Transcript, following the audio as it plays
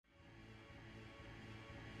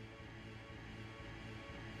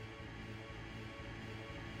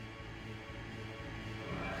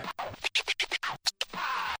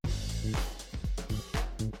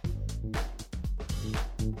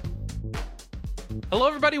Hello,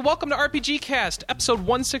 everybody. Welcome to RPGCast, episode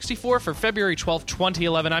 164 for February 12th,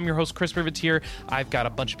 2011. I'm your host, Chris Privateer. I've got a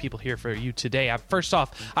bunch of people here for you today. First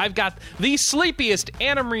off, I've got the sleepiest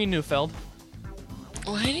Anna Marie Neufeld.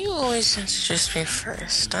 Why do you always introduce me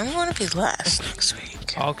first? I want to be last next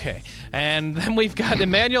week. Okay. And then we've got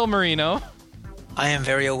Emmanuel Marino. I am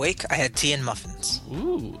very awake. I had tea and muffins.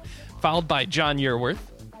 Ooh. Followed by John Yearworth.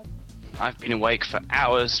 I've been awake for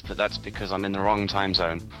hours, but that's because I'm in the wrong time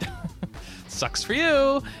zone. Sucks for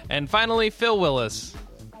you. And finally, Phil Willis.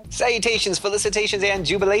 Salutations, felicitations, and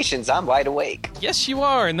jubilations. I'm wide awake. Yes, you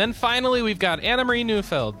are. And then finally, we've got Anna Marie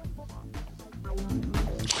Neufeld.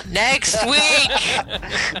 Next week!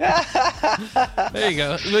 There you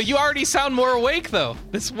go. Well, you already sound more awake, though.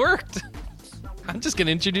 This worked. I'm just going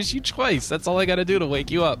to introduce you twice. That's all I got to do to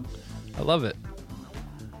wake you up. I love it.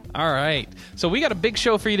 All right. So we got a big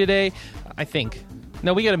show for you today, I think.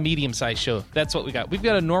 No, we got a medium-sized show. That's what we got. We've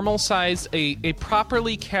got a normal-sized, a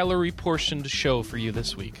properly calorie-portioned show for you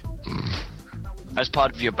this week. As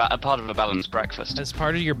part of a balanced breakfast. As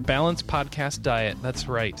part of your balanced podcast diet. That's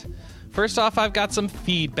right. First off, I've got some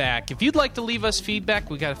feedback. If you'd like to leave us feedback,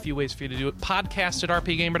 we got a few ways for you to do it.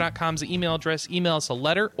 Podcast@rpgamer.com is the email address. Email us a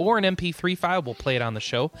letter or an MP3 file. We'll play it on the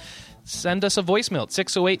show. Send us a voicemail at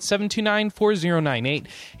 608-729-4098.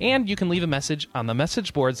 And you can leave a message on the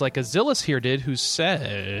message boards like Azillis here did, who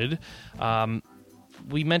said...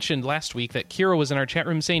 we mentioned last week that Kira was in our chat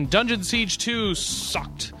room saying Dungeon Siege 2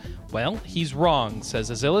 sucked. Well, he's wrong, says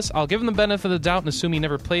Azillis. I'll give him the benefit of the doubt and assume he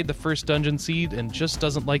never played the first Dungeon Siege and just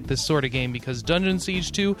doesn't like this sort of game because Dungeon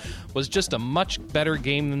Siege 2 was just a much better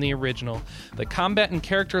game than the original. The combat and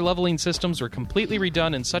character leveling systems were completely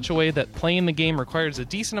redone in such a way that playing the game requires a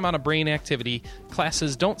decent amount of brain activity.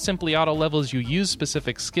 Classes don't simply auto-level as you use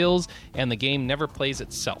specific skills, and the game never plays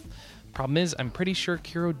itself. Problem is, I'm pretty sure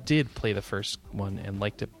Kiro did play the first one and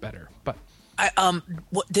liked it better. But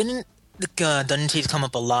Didn't Dungeon Siege come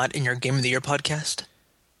up a lot in your Game of the Year podcast?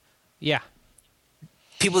 yeah.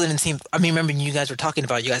 People didn't seem... I mean, remember you guys were talking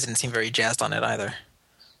about it, you guys didn't seem very jazzed on it either.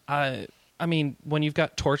 I mean, when you've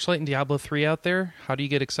got Torchlight and Diablo 3 out there, how do you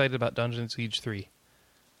get excited about Dungeon Siege 3?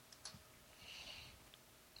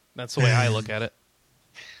 That's the way I look at it.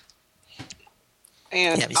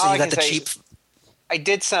 And Yeah, all so I you got can the say, cheap... I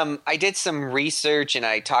did some research, and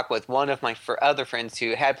I talked with one of my other friends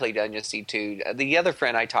who had played Dungeon Siege 2. The other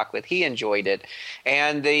friend I talked with, he enjoyed it,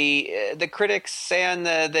 and the critics and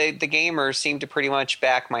the gamers seem to pretty much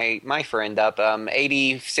back my friend up.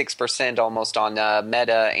 86% almost on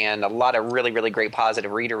Meta, and a lot of really, really great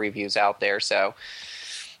positive reader reviews out there. So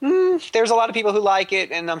there's a lot of people who like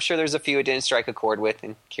it, and I'm sure there's a few it didn't strike a chord with,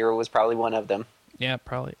 and Kira was probably one of them. Yeah,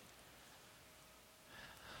 probably.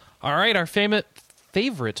 All right, our favorite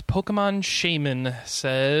Pokemon Shaman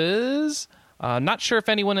says, not sure if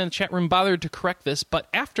anyone in the chat room bothered to correct this, but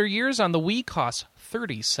After Years on the Wii costs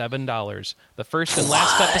 $37. The first and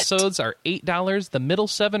last episodes are $8. The middle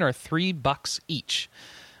 7 are $3 each.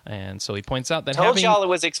 And so he points out that Told y'all it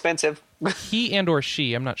was expensive. he and or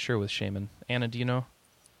she, I'm not sure with Shaman. Anna, do you know?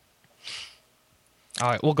 All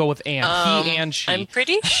right, we'll go with Anne. He and she. I'm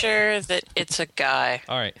pretty sure that it's a guy.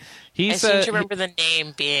 All right. I seem to remember the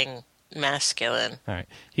name being masculine. All right.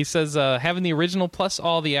 He says having the original plus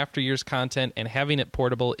all the After Years content and having it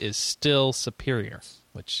portable is still superior,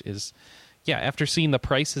 which is, yeah, after seeing the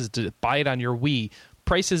prices to buy it on your Wii,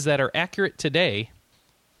 prices that are accurate today,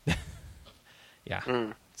 yeah,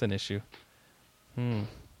 it's an issue.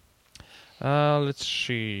 Let's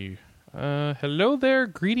see. Hello there.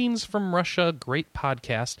 Greetings from Russia. Great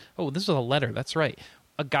podcast. Oh, this is a letter. That's right.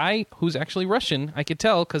 A guy who's actually Russian, I could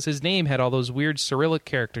tell because his name had all those weird Cyrillic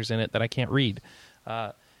characters in it that I can't read.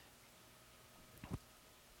 Your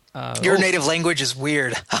native language is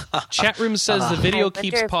weird. Chat room says the video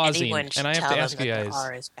keeps pausing, and I have to ask you guys. The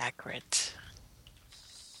R is backwards.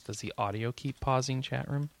 Does the audio keep pausing, chat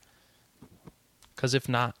room? Because if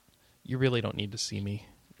not, you really don't need to see me.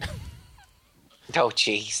 Oh,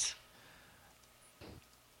 jeez.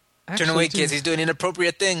 Turn away, kids. He's doing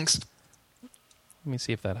inappropriate things. Let me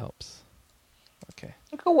see if that helps. Okay.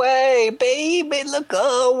 Look away, baby. Look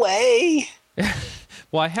away.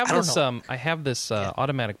 Well, I have this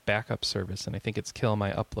automatic backup service, and I think it's killing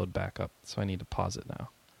my upload backup, so I need to pause it now.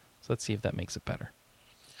 So let's see if that makes it better.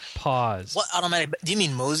 Pause. What automatic? Do you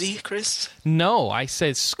mean Mosey, Chris? No, I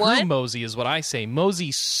say screw What? Mosey is what I say.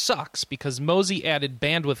 Mosey sucks because Mosey added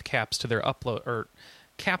bandwidth caps to their upload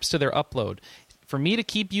For me to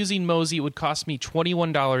keep using Mosey, it would cost me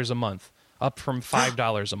 $21 a month, up from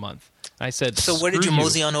 $5 a month. I said, so where did you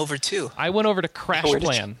mosey on over to? I went over to Crash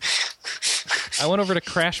Plan. I went over to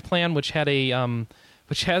Crash Plan, which had a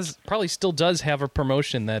which probably still does have a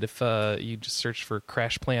promotion that if you just search for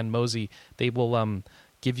Crash Plan Mosey, they will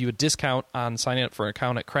give you a discount on signing up for an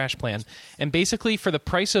account at Crash Plan. And basically, for the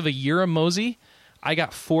price of a year of Mosey, I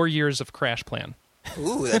got 4 years of Crash Plan.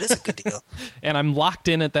 Ooh, that is a good deal. And I'm locked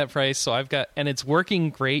in at that price, so and it's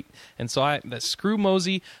working great. And so screw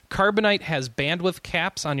Mosey. Carbonite has bandwidth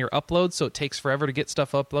caps on your upload, so it takes forever to get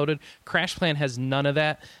stuff uploaded. Crash Plan has none of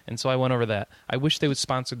that, and so I went over that. I wish they would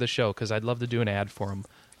sponsor the show, because I'd love to do an ad for them.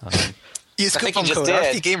 Use I think coupon you code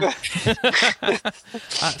just did. RPGamer.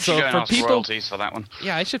 So Going for off people, royalties for that one.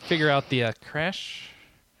 yeah, I should figure out the Crash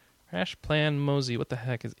Plan Mosey. What the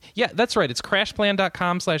heck is it? Yeah, that's right. It's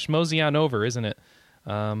crashplan.com/Mosey on over, isn't it?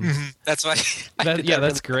 That's why.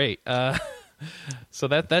 That's great. So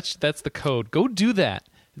that's the code. Go do that.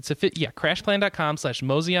 It's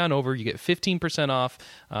crashplan.com/Mosey on over. You get 15% off.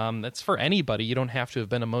 That's for anybody. You don't have to have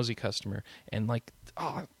been a Mosey customer. And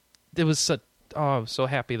it was such. Oh, I'm so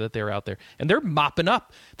happy that they were out there. And they're mopping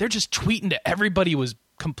up. They're just tweeting to everybody who was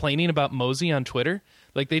complaining about Mosey on Twitter.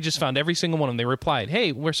 Like, they just found every single one of them. They replied,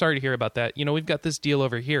 hey, we're sorry to hear about that. We've got this deal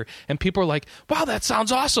over here. And people are like, wow, that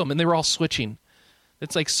sounds awesome. And they were all switching.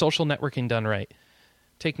 It's like social networking done right.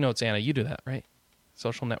 Take notes, Anna. You do that, right?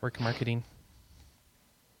 Social network marketing?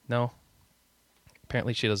 No?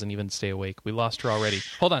 Apparently she doesn't even stay awake. We lost her already.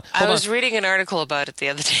 Hold on. I was reading an article about it the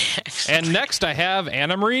other day. And next I have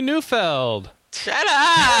Anna Marie Neufeld. Shut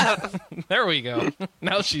up! There we go.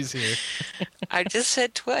 Now she's here. I just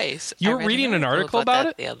said twice. You were reading an article about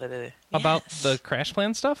it? The other day. About Yes. the Crash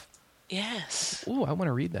Plan stuff? Yes. Ooh, I want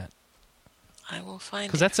to read that. I will find it.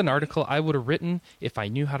 Because that's an article I would have written if I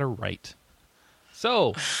knew how to write.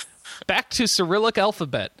 So, back to Cyrillic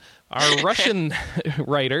alphabet. Our Russian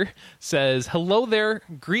writer says, hello there,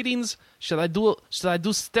 greetings. Should I do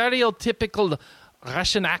stereotypical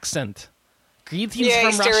Russian accent? Greetings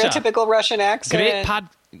Yay, from Russia. stereotypical Russian accent.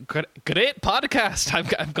 Great podcast.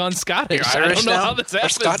 I've gone Scottish. You're I Irish don't know now? how this Or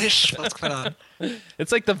happens. Scottish? What's going on?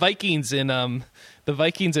 It's like the Vikings in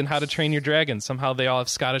How to Train Your Dragon. Somehow they all have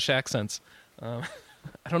Scottish accents. I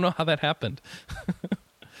don't know how that happened.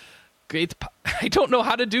 I don't know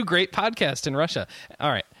how to do great podcast in Russia.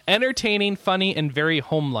 All right. Entertaining, funny, and very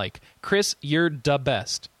home-like. Chris, you're the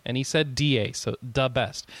best. And he said DA, so the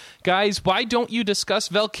best. Guys, why don't you discuss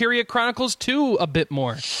Valkyria Chronicles 2 a bit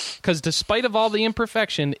more? Because despite of all the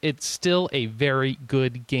imperfection, it's still a very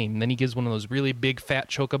good game. And then he gives one of those really big fat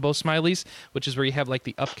chocobo smileys, which is where you have like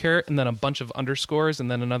the up caret and then a bunch of underscores and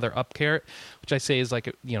then another up caret, which I say is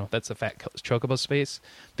like, that's a fat chocobo space.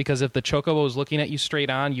 Because if the chocobo was looking at you straight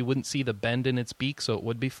on, you wouldn't see the bend in its beak, so it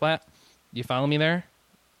would be flat. You follow me there?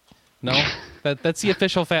 No? That's the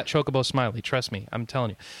official fat chocobo smiley. Trust me. I'm telling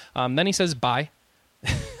you. Then he says bye.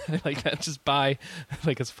 I like that. Just bye.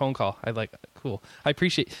 Like it's a phone call. I like that. Cool. I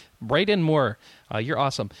appreciate Write in more. You're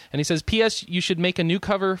awesome. And he says, P.S. You should make a new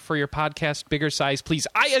cover for your podcast, bigger size, please.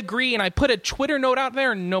 I agree. And I put a Twitter note out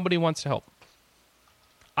there and nobody wants to help.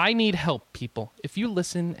 I need help, people. If you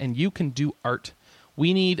listen and you can do art,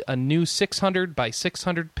 we need a new 600 by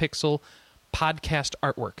 600 pixel podcast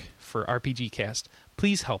artwork for RPGCast.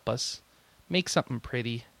 Please help us make something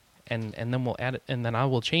pretty, and then we'll add it, and then I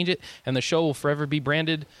will change it, and the show will forever be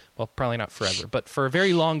branded. Well, probably not forever, but for a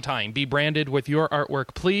very long time, be branded with your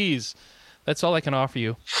artwork, please. That's all I can offer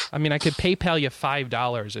you. I mean, I could PayPal you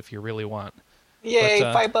 $5 if you really want. Yay,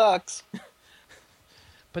 but, $5.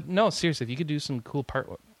 But no, seriously, if you could do some cool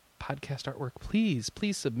podcast artwork, please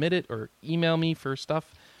submit it or email me for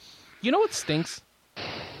stuff. You know what stinks?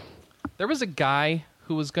 There was a guy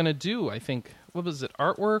who was going to do, I think, what was it,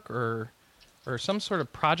 artwork or some sort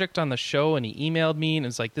of project on the show, and he emailed me and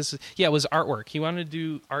it's like, it was artwork. He wanted to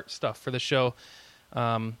do art stuff for the show,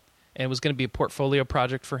 and it was going to be a portfolio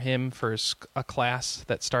project for him for a class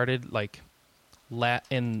that started like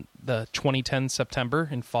in the 2010 September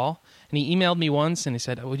in fall. And he emailed me once and he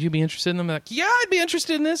said, would you be interested in them? I'm like, yeah, I'd be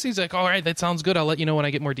interested in this. He's like, all right, that sounds good. I'll let you know when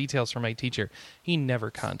I get more details from my teacher. He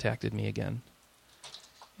never contacted me again.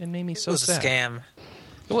 It made me so sad. It was a scam.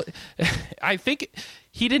 Well, I think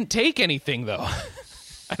he didn't take anything, though.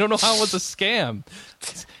 I don't know how it was a scam.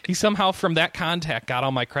 He somehow, from that contact, got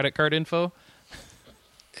all my credit card info.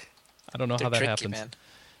 I don't know how that happens. Man.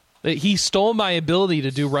 He stole my ability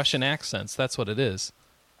to do Russian accents. That's what it is.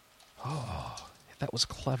 Oh, that was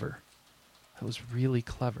clever. That was really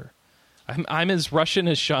clever. I'm as Russian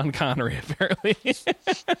as Sean Connery, apparently.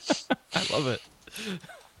 I love it.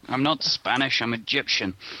 I'm not Spanish, I'm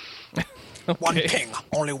Egyptian. Okay. One ping.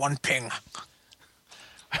 Only one ping.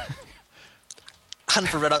 Hunt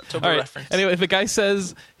for Red October reference. Anyway, the guy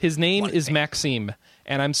says his name is Maxime,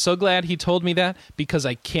 and I'm so glad he told me that because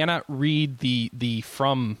I cannot read the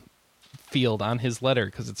from field on his letter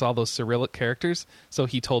because it's all those Cyrillic characters. So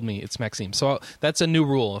he told me it's Maxim. So that's a new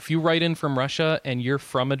rule. If you write in from Russia and your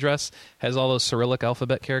from address has all those Cyrillic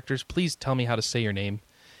alphabet characters, please tell me how to say your name.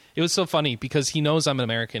 It was so funny because he knows I'm an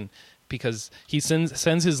American because he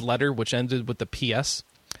sends his letter, which ended with the PS.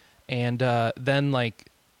 And then, like,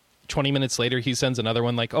 20 minutes later, he sends another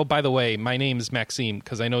one like, oh, by the way, my name's Maxime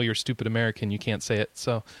because I know you're stupid American. You can't say it.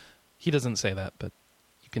 So he doesn't say that, but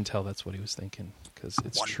you can tell that's what he was thinking because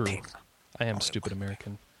it's One true. thing. I am stupid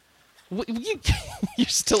American. You're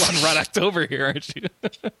still on Red October here, aren't you?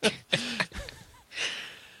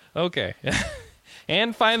 Okay.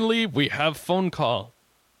 And finally, we have phone call.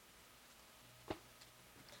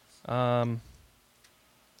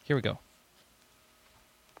 Here we go.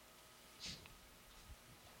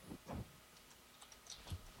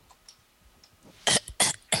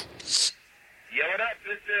 Yo, what up?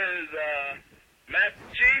 This is Master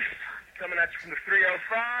Chief coming at you from the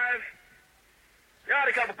 305. Got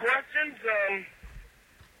a couple questions.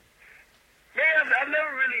 Man, I've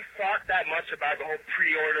never really thought that much about the whole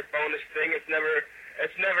pre-order bonus thing. It's never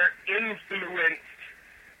influenced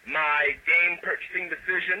my game purchasing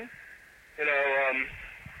decision. You know,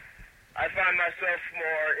 I find myself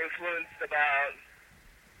more influenced about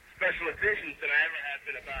special editions than I ever have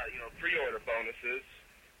been about, you know, pre-order bonuses.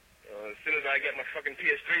 As soon as I get my fucking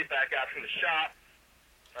PS3 back out from the shop,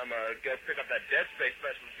 I'm gonna go pick up that Dead Space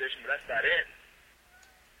special edition, but that's about it.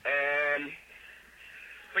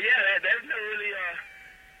 But yeah, they've never really,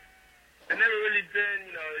 it's never really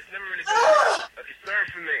been a concern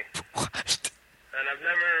for me. And I've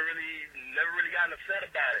never really gotten upset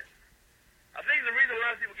about it. I think the reason a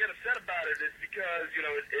lot of people get upset about it is because, you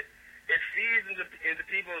know, it feeds into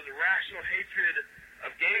people's irrational hatred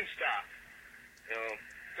of GameStop. You know,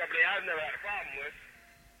 something I've never had a problem with.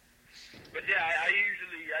 But yeah, I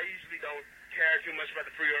usually don't care too much about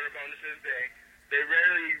the pre-order bonuses. They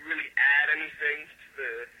rarely really add anything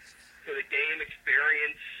to the game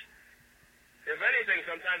experience. If anything,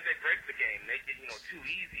 sometimes they break the game, make it, you know, too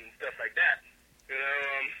easy and stuff like that. You know,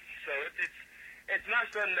 so it's not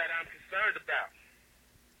something that I'm concerned about.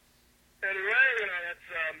 Anyway, you know,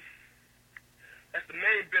 that's the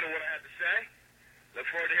main bit of what I have to say. Look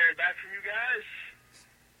forward to hearing back from you guys.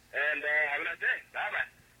 And have a nice day.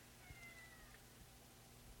 Bye-bye.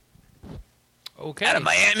 Okay. Out of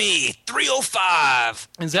Miami, 305.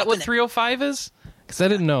 Is that what 305 is? Because I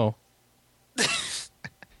didn't know.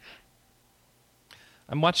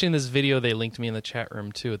 I'm watching this video they linked me in the chat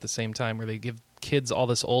room, too, at the same time, where they give kids all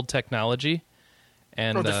this old technology.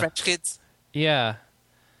 And, Oh, the French kids? Yeah.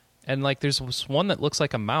 And, like, there's one that looks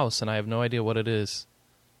like a mouse, and I have no idea what it is.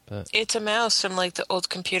 But It's a mouse from like the old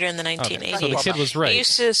computer in the 1980s. so the kid was right. It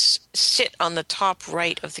used to sit on the top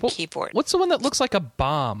right of the keyboard. What's the one that looks like a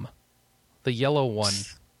bomb? The yellow one.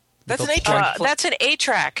 That's The an A-track. That's an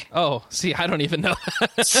A-track. Oh, see, I don't even know.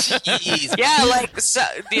 Jeez. Yeah, like, so,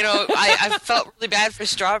 you know, I felt really bad for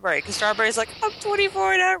Strawberry, because Strawberry's like, I'm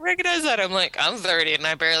 24 and I don't recognize that. I'm like, I'm 30 and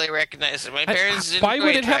I barely recognize it. My parents didn't Why do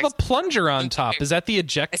would it have a A-tracks. plunger on top? Is that the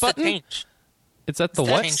eject It's button? the change. It's at the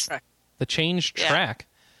It's what? change track. The change Yeah. track.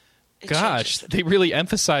 It Gosh, changes they really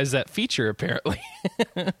emphasize that feature, apparently.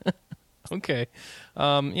 Okay.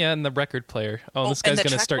 Yeah, and the record player. Oh, this and guy's the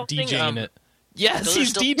going to start trackball thing, it. It. Yes, those are he's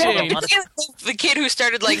still- DJing. Yeah, The kid who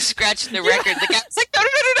started like scratching the record, the guy's like,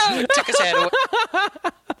 no, took his hand away.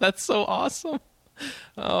 That's so awesome.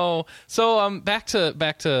 Oh, so back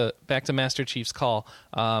to Master Chief's call.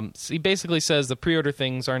 So he basically says the pre-order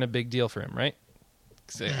things aren't a big deal for him, right?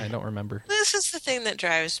 I don't remember. This is the thing that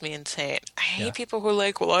drives me insane. I hate Yeah. people who are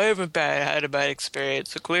like, well, I haven't had a bad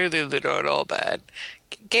experience, so clearly they're not all bad.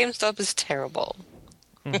 GameStop is terrible.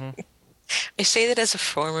 Mm-hmm. I say that as a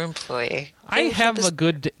former employee. I GameStop have is- a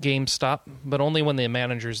good GameStop, but only when the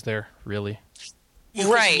manager's there, really.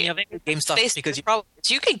 Right. You have GameStop Basically, because the problem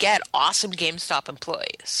is you can get awesome GameStop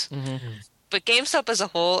employees, but GameStop as a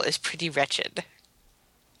whole is pretty wretched.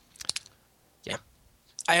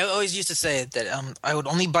 I always used to say that I would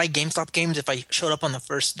only buy GameStop games if I showed up on the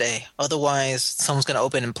first day. Otherwise, someone's going to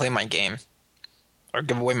open and play my game. Or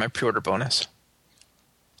give away my pre-order bonus.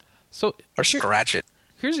 So Or scratch it.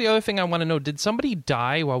 here's the other thing I want to know. Did somebody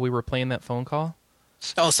die while we were playing that phone call?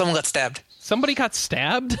 Oh, someone got stabbed. Somebody got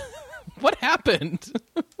stabbed? What happened?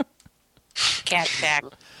 Cat back.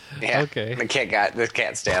 Yeah. Okay. The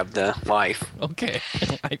cat stabbed the wife. Okay.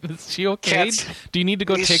 Is she okay? Cat's- Do you need to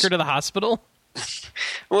go take her to the hospital?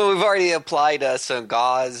 Well, we've already applied some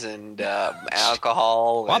gauze and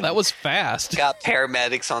alcohol. Wow, and that was fast. got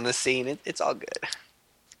paramedics on the scene. It's all good.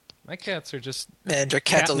 My cats are just... And your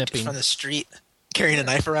cat's Catnipping. from the street carrying a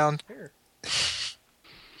knife around.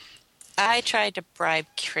 I tried to bribe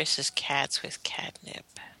Chris's cats with catnip.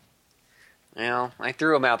 Well, I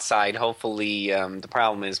threw him outside. Hopefully, the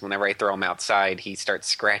problem is whenever I throw him outside, he starts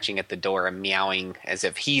scratching at the door and meowing as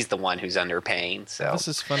if he's the one who's under pain. So This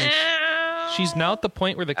is funny. She's now at the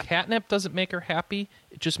point where the catnip doesn't make her happy.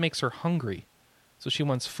 It just makes her hungry. So she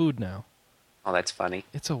wants food now. Oh, that's funny.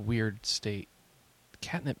 It's a weird state.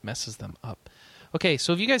 Catnip messes them up. Okay,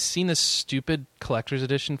 so have you guys seen this stupid collector's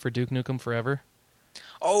edition for Duke Nukem Forever?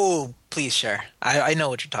 Oh, please share. I know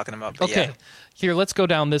what you're talking about. But Okay, yeah. here, let's go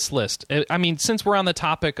down this list. I mean, since we're on the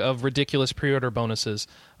topic of ridiculous pre-order bonuses,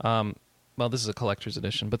 well, this is a collector's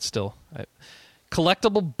edition, but still.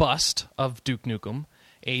 Collectible bust of Duke Nukem,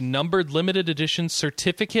 a numbered limited edition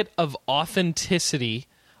certificate of authenticity,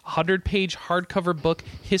 100-page hardcover book,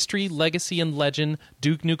 History, Legacy, and Legend,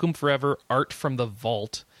 Duke Nukem Forever, Art from the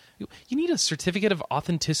Vault. You need a certificate of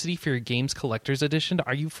authenticity for your game's collector's edition?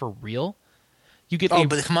 Are you for real? You get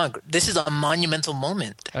But come on. This is a monumental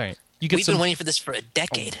moment. all right. You get We've been waiting for this for a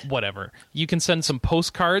decade. whatever. You can send some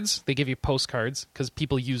postcards. They give you postcards because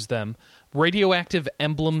people use them. Radioactive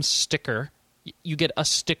emblem sticker. You get a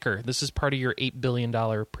sticker. This is part of your $8 billion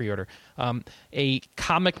pre-order. A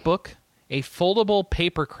comic book. A foldable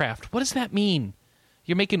paper craft. What does that mean?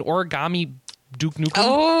 You're making origami Duke Nukem?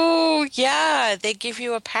 Oh, yeah. They give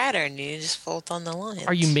you a pattern. You just fold on the lines.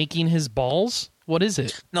 Are you making his balls? What is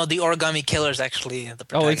it? No, the Origami Killer is actually the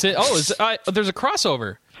Oh, protagonist. it's it. Oh, there's a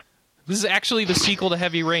crossover. This is actually the sequel to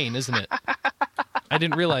Heavy Rain, isn't it? I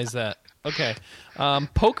didn't realize that. Okay.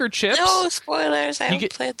 Poker chips. No spoilers. I haven't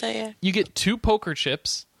get- played that yet. You get 2 poker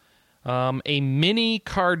chips, a mini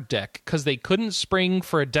card deck, because they couldn't spring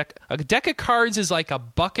for a deck. A deck of cards is like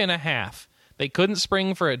 $1.50. They couldn't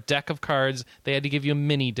spring for a deck of cards. They had to give you a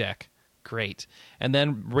mini deck. Great. And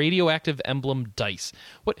then radioactive emblem dice.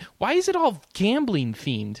 What? Why is it all gambling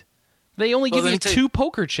themed? They only give let you me tell 2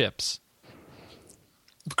 poker chips.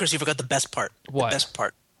 Because you forgot the best part. What? The best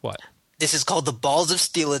part. What? This is called the Balls of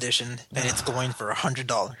Steel edition, and it's going for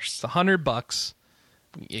 $100. It's $100.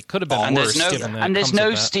 It could have been And worse. there's given that it no comes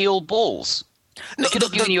with that. steel balls. They could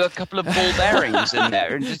have given you a couple of ball bearings in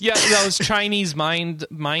there. And just, Yeah, those Chinese mind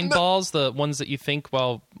balls, the ones that you think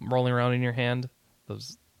while rolling around in your hand.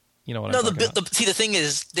 Those, you know what No, I'm talking about. see, the thing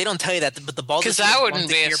is, they don't tell you that, but the Balls of Because Steel that belong wouldn't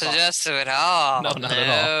to be a Gearbox. suggestive at all. No, not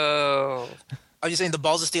at all. I was just saying the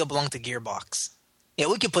Balls of Steel belong to Gearbox. Yeah,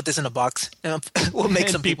 we could put this in a box. And we'll make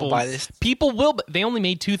And some people buy this. People will. They only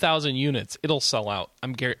made 2,000 units. It'll sell out.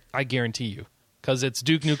 I guarantee you, because it's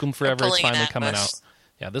Duke Nukem Forever. It's pulling an finally coming out. Atlas.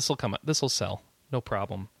 Yeah, this will come. This will sell. No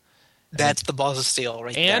problem. That's the Balls of Steel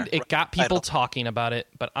right there. And it got people Title. talking about it,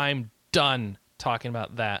 but I'm done talking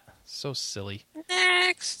about that. So silly.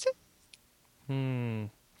 Next. Let's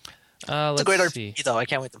It's a great see. RPG, though. I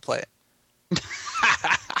can't wait to play it.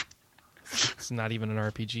 It's not even an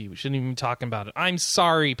RPG. We shouldn't even be talking about it. I'm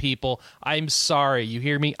sorry, people. I'm sorry. You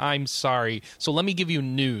hear me? I'm sorry. So let me give you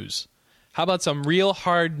news. How about some real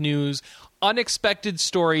hard news? Unexpected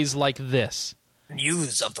stories like this.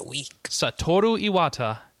 News of the week. Satoru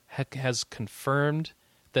Iwata has confirmed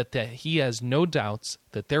that he has no doubts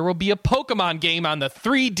that there will be a Pokemon game on the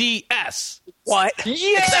 3DS. What?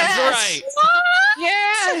 Yes, That's right.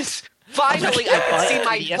 Yes. Finally, I can see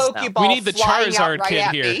my Yes, now. Pokeball We need the flying out Charizard right kid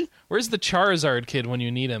at here. me. Where's the Charizard kid when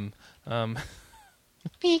you need him?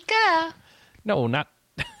 Pika. No, not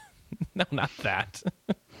that.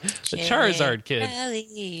 The Charizard kid.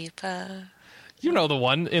 Jellypa. You know the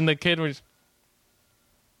one in the kid was.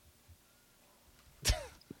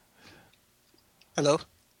 Hello?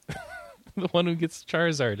 The one who gets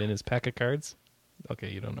Charizard in his pack of cards? Okay,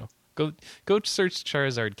 you don't know. Go search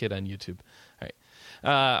Charizard Kid on YouTube. All right.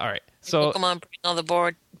 All right. So Pokemon bring all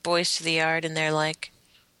the boys to the yard, and they're like,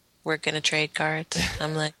 "We're gonna trade cards."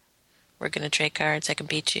 I'm like, "We're gonna trade cards. I can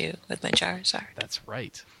beat you with my Charizard." that's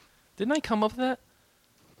right. Didn't I come up with that?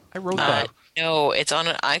 I wrote that. No, it's on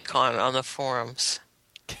an icon on the forums.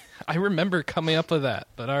 I remember coming up with that,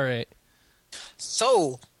 but all right.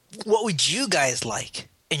 So, what would you guys like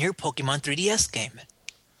in your Pokemon 3DS game?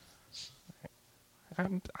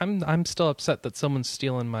 I'm still upset that someone's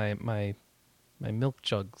stealing my milk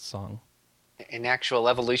jug song. An actual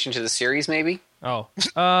evolution to the series, maybe? Oh,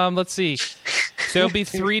 let's see. There'll be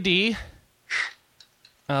 3D,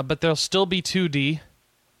 but there'll still be 2D,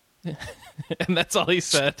 and that's all he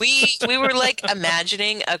said. We were like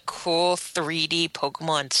imagining a cool 3D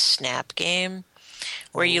Pokemon Snap game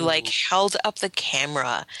where you like held up the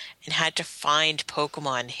camera and had to find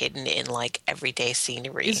Pokemon hidden in like everyday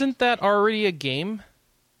scenery. Isn't that already a game?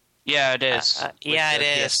 yeah, it is. With yeah, the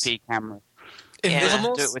it is. PSP camera. Yeah.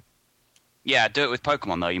 Invisibles? Do it with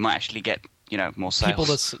Pokemon though. You might actually get more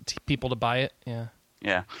sales. People to buy it. Yeah.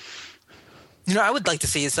 Yeah. I would like to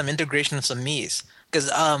see some integration of some Miis. Because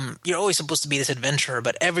you're always supposed to be this adventurer,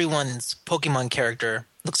 but everyone's Pokemon character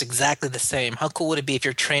looks exactly the same. How cool would it be if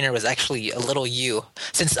your trainer was actually a little you?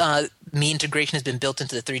 Since Mii integration has been built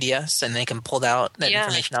into the 3DS, and they can pull that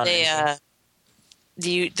information out.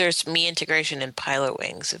 There's Mii integration in Pilot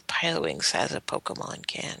Wings. If Pilot Wings has a Pokemon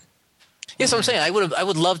can. Yeah, so I'm saying I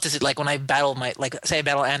would love to see, like, when I battle say I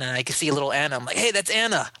battle Anna, and I can see a little Anna. I'm like, hey, that's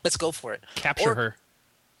Anna. Let's go for it. Capture her.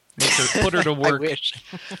 Put her to work. I wish.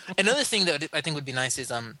 Another thing that I think would be nice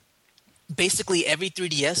is basically every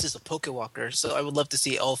 3DS is a Pokewalker. So I would love to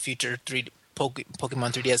see all future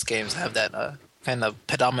Pokemon 3DS games have that kind of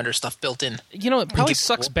pedometer stuff built in. You know, it probably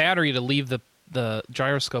sucks battery to leave the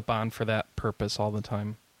gyroscope on for that purpose all the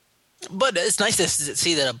time. But it's nice to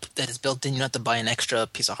see that it's built in. You don't have to buy an extra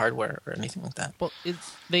piece of hardware or anything like that. Well,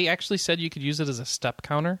 they actually said you could use it as a step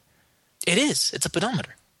counter. It is. It's a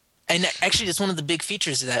pedometer. And actually, it's one of the big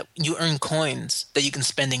features is that you earn coins that you can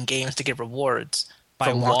spend in games to get rewards.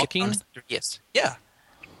 By walking? Yes. Yeah.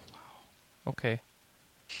 Okay.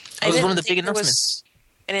 It was one of the big announcements.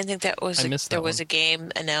 I didn't think there was a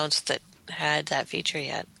game announced that had that feature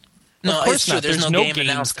yet. No, of course it's true. not. There's no game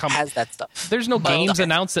announced that has that stuff. There's no games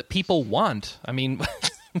announced that people want. I mean... No,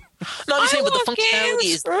 I'm just saying, but the functionality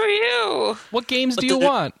is... For you. What games do you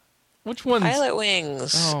want? Which ones? Pilot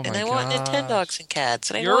Wings. Oh, and I want Nintendogs and Cats.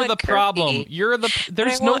 And You're I want the Kirby. problem.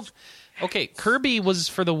 There's no... Okay, Kirby was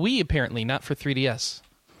for the Wii, apparently, not for 3DS.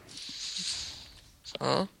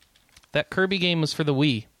 Huh? That Kirby game was for the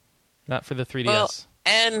Wii, not for the 3DS. Well,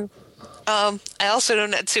 and I also know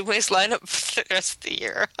Natsume's lineup for the rest of the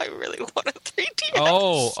year. I really want a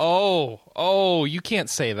 3DS. Oh, you can't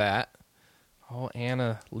say that. Oh,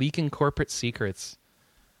 Anna, leaking corporate secrets.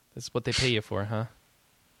 That's what they pay you for, huh?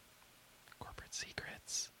 Corporate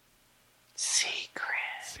secrets.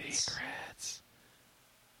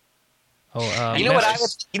 Oh, you know what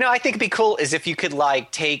I think would be cool is if you could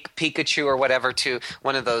like take Pikachu or whatever to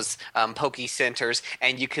one of those Poke Centers,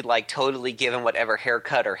 and you could like totally give him whatever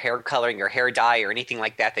haircut or hair coloring or hair dye or anything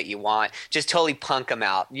like that you want. Just totally punk him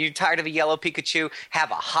out. You tired of a yellow Pikachu?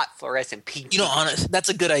 Have a hot fluorescent pink. You know, honest, that's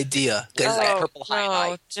a good idea. There's that purple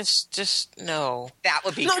highlight. Just no. That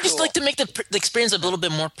would be cool. Just like to make the experience a little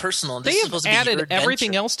bit more personal. They have added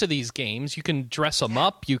everything else to these games. You can dress them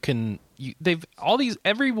up. You can.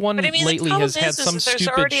 Everyone lately has had some stupid show.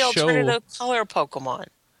 There's already alternative color Pokemon.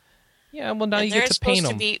 Yeah, well now you get to paint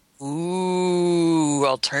them.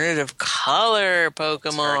 Alternative color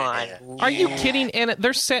Pokemon. Are you kidding? And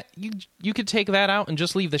they're set. You could take that out and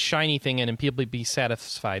just leave the shiny thing in, and people would be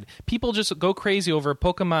satisfied. People just go crazy over a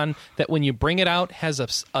Pokemon that when you bring it out has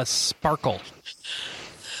a sparkle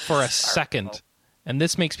for a second, and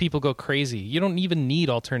this makes people go crazy. You don't even need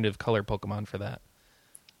alternative color Pokemon for that.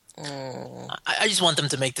 I just want them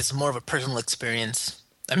to make this more of a personal experience.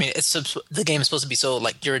 I mean, the game is supposed to be so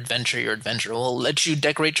like your adventure. We'll let you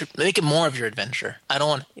make it more of your adventure. I don't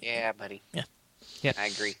want. Yeah, buddy. Yeah, I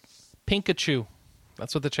agree. Pikachu.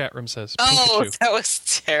 That's what the chat room says. Oh, Pikachu. that was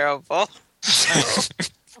terrible.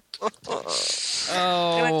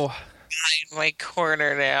 Oh. In my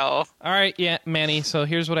corner now. All right, yeah, Manny. So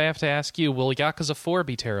here's what I have to ask you: will Yakuza 4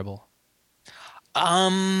 be terrible?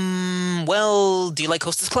 Well, do you like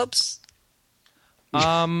hostess clubs?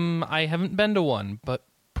 I haven't been to one, but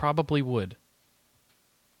probably would.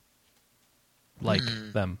 Like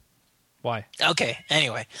them. Why? Okay,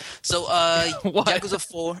 anyway. So, Yakuza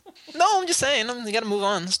 4. No, I'm just saying, you gotta move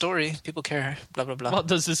on. Story. People care. Blah, blah, blah. Well,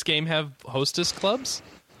 does this game have hostess clubs?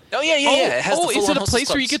 Oh, yeah. It has is it a place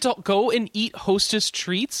where you get to go and eat hostess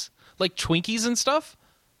treats? Like Twinkies and stuff?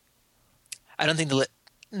 I don't think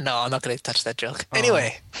No, I'm not going to touch that joke.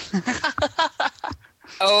 Anyway.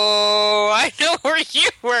 Oh, I know where you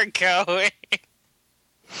were going.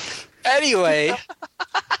 Anyway.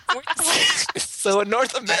 So in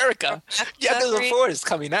North America, Yakuza 4 is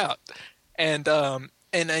coming out. And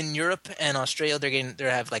in Europe and Australia, they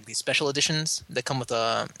have like these special editions that come with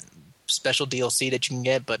a special DLC that you can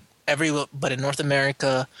get. But in North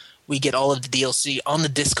America, we get all of the DLC on the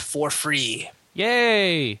disc for free.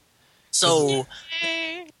 Yay! So,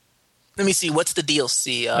 let me see. What's the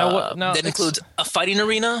DLC? That includes a fighting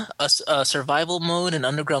arena, a survival mode, an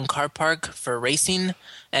underground car park for racing,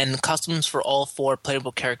 and costumes for all 4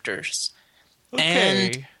 playable characters. Okay.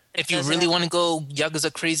 And if you really want to go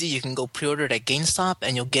Yakuza crazy, you can go pre-order it at GameStop,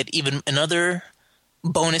 and you'll get even another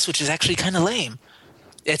bonus, which is actually kind of lame.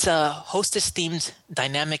 It's a hostess-themed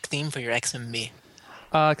dynamic theme for your XMB.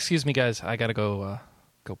 Excuse me, guys. I gotta go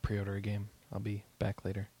pre-order a game. I'll be back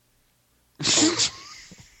later.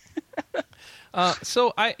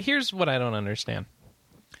 So here's what I don't understand.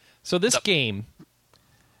 So this game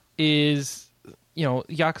is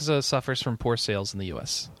Yakuza suffers from poor sales in the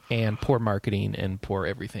U.S. and poor marketing and poor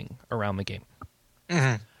everything around the game.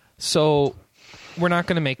 Mm-hmm. So we're not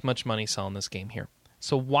going to make much money selling this game here.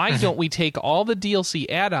 So why don't we take all the DLC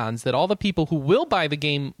add-ons that all the people who will buy the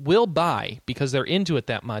game will buy because they're into it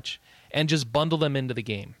that much and just bundle them into the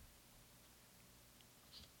game?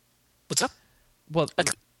 What's up? Well,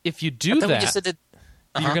 if you do that,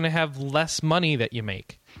 you're going to have less money that you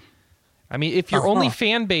make. I mean, if your only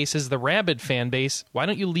fan base is the Rabid fan base, why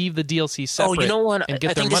don't you leave the DLC separate you know what? and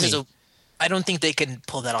get their money? I don't think they can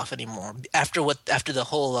pull that off anymore. After the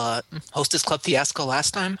whole Hostess Club fiasco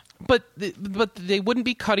last time. But they wouldn't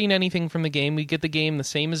be cutting anything from the game. We get the game the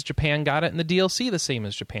same as Japan got it, and the DLC the same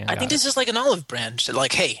as Japan got it. I think this is like an olive branch.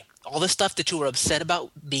 Like, hey, all the stuff that you were upset about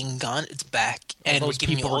being gone, it's back. And we're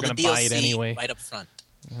giving you all the DLC right up front.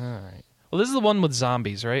 All right. Well, this is the one with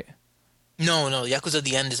zombies, right? No. Yakuza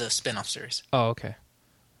The End is a spin-off series. Oh, okay.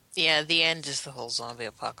 Yeah, The End is the whole zombie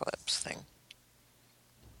apocalypse thing.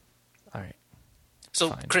 All right. So,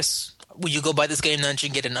 fine. Chris, will you go buy this game now that you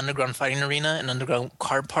can get an underground fighting arena, an underground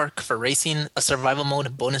car park for racing, a survival mode,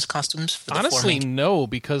 and bonus costumes for the Honestly, no,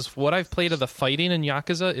 because what I've played of the fighting in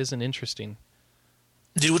Yakuza isn't interesting.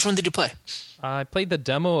 Dude, which one did you play? I played the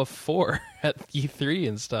demo of 4 at E3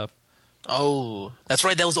 and stuff. Oh, that's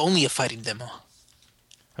right. That was only a fighting demo.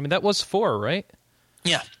 I mean, that was 4, right?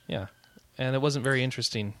 Yeah. Yeah. And it wasn't very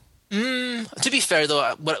interesting. To be fair,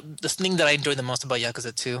 though, the thing that I enjoy the most about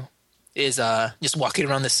Yakuza 2 is just walking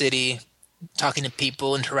around the city, talking to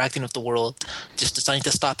people, interacting with the world, just deciding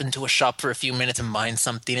to stop into a shop for a few minutes and buying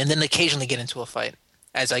something, and then occasionally get into a fight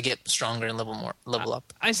as I get stronger and level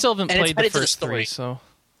up. I still haven't played the first 3, so...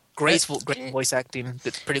 Great voice acting.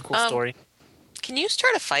 It's a pretty cool story. Can you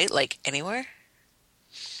start a fight, like, anywhere?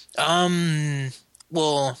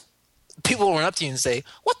 Well, people will run up to you and say,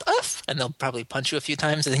 "What the F?" And they'll probably punch you a few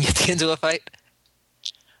times and then you have to get into a fight.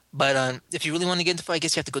 But if you really want to get into a fight, I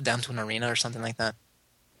guess you have to go down to an arena or something like that.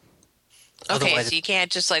 Okay, Otherwise, so you can't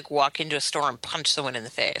just, like, walk into a store and punch someone in the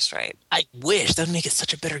face, right? I wish. That would make it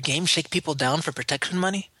such a better game. Shake people down for protection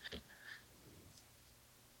money.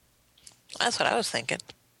 That's what I was thinking.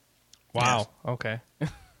 Wow, okay.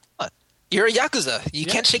 What? You're a Yakuza. You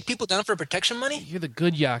can't shake people down for protection money? You're the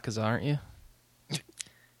good Yakuza, aren't you?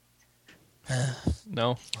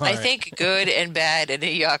 No? I think good and bad in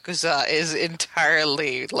a Yakuza is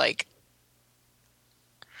entirely, like...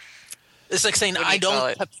 It's like saying, I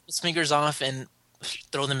don't cut people's fingers off and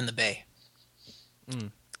throw them in the bay.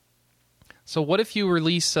 So what if you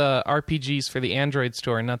release RPGs for the Android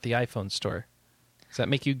store and not the iPhone store? Does that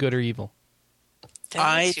make you good or evil?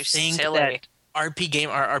 I think that our RP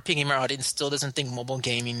gamer audience still doesn't think mobile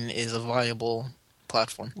gaming is a viable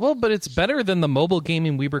platform. Well, but it's better than the mobile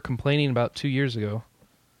gaming we were complaining about 2 years ago.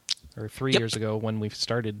 Or 3 years ago when we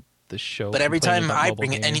started the show. But every time I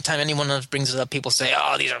bring it, anytime anyone else brings it up, people say,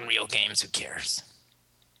 "Oh, these aren't real games. Who cares?"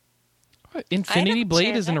 What, Infinity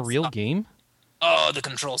Blade isn't a real game? Oh, the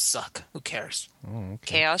controls suck. Who cares? Oh, okay.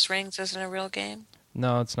 Chaos Rings isn't a real game?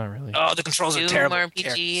 No, it's not really. Oh, the controls are terrible. Doom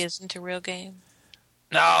RPG isn't a real game?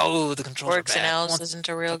 No, the controls are bad. Orcs and Elves isn't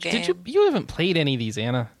a real game? You haven't played any of these,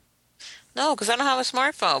 Anna. No, because I don't have a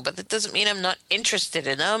smartphone, but that doesn't mean I'm not interested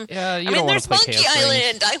in them. Yeah, you don't want to play there's Monkey Chaos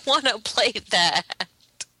Island. Rings. I want to play that.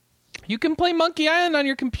 You can play Monkey Island on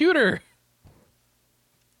your computer.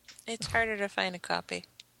 It's harder to find a copy.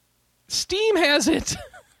 Steam has it.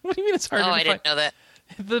 What do you mean it's harder to find? I didn't know that.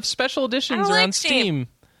 The special editions are on Steam.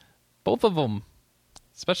 Both of them.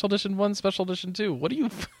 Special Edition 1, Special Edition 2. What do you...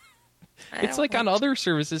 It's like on other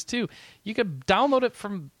services, too. You could download it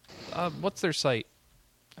from... what's their site?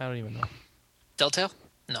 I don't even know. Telltale?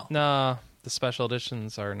 No. Nah, the special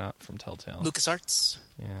editions are not from Telltale. LucasArts?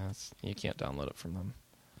 Yeah, you can't download it from them.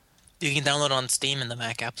 You can download it on Steam in the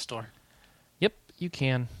Mac App Store. Yep, you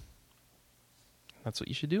can. That's what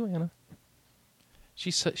you should do, Anna.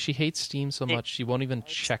 She hates Steam so much she won't even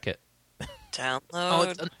check it. Download.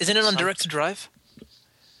 Oh, isn't it on Direct to Drive?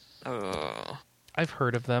 Oh. I've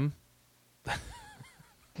heard of them.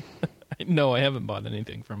 No, I haven't bought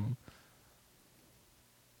anything from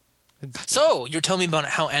them. So, you're telling me about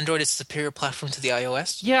how Android is a superior platform to the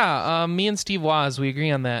iOS? Yeah, me and Steve Woz, we agree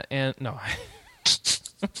on that. And no.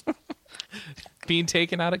 Being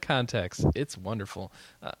taken out of context. It's wonderful.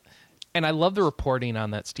 And I love the reporting on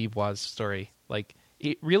that Steve Woz story. Like,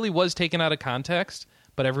 it really was taken out of context,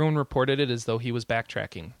 but everyone reported it as though he was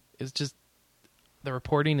backtracking. It's just... The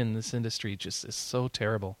reporting in this industry just is so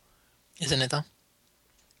terrible. Isn't it, though?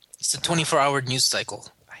 It's a 24-hour news cycle.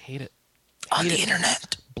 I hate it. On the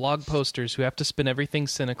internet. Blog posters who have to spin everything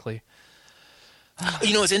cynically.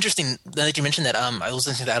 You know, it's interesting that you mentioned that. I was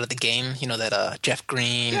listening to Out of the Game. You know that Jeff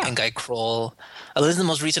Green and Guy Kroll. I listened to the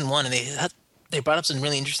most recent one, and they brought up some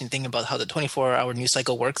really interesting thing about how the 24-hour news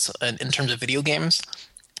cycle works in terms of video games,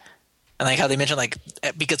 and like how they mentioned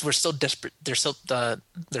because we're so desperate, they're so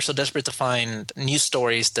desperate to find news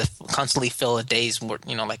stories to constantly fill a day's worth,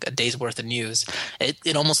 like a day's worth of news.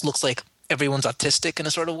 It almost looks like everyone's autistic in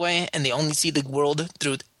a sort of way, and they only see the world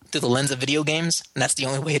through the lens of video games, and that's the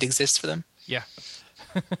only way it exists for them. Yeah.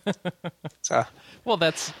 So, well,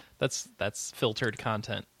 that's filtered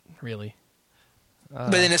content, really.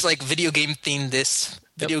 But then it's like video game theme. This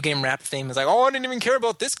video game rap theme is like, oh, I didn't even care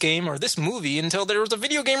about this game or this movie until there was a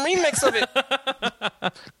video game remix of it.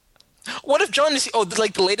 What if John?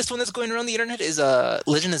 Like the latest one that's going around the internet is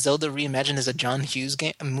Legend of Zelda reimagined as a John Hughes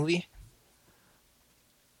movie.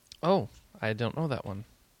 Oh, I don't know that one.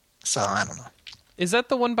 So I don't know. Is that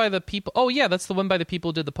the one by the people? Oh yeah, that's the one by the people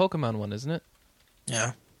who did the Pokemon one, isn't it?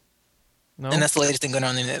 Yeah. No? And that's the latest thing going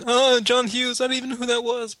on in it. Oh, John Hughes. I don't even know who that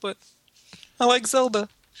was, but I like Zelda.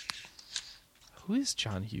 Who is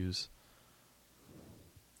John Hughes?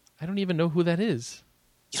 I don't even know who that is.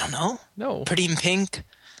 You don't know? No. Pretty in Pink.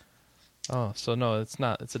 Oh, so no, it's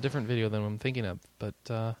not. It's a different video than what I'm thinking of, but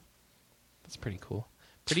that's pretty cool.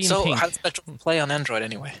 Pretty in Pink. So how does Spectrum play on Android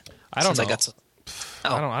anyway? I don't know.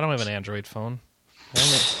 I don't have an Android phone.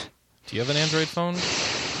 Do you have an Android phone?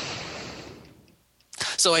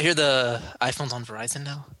 So I hear the iPhone's on Verizon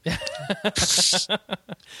now.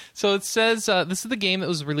 So it says this is the game that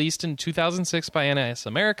was released in 2006 by NIS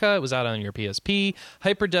America. It was out on your PSP.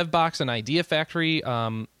 HyperDevBox and Idea Factory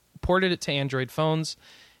ported it to Android phones.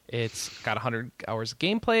 It's got 100 hours of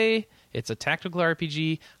gameplay. It's a tactical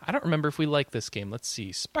RPG. I don't remember if we like this game. Let's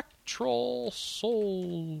see. Spectral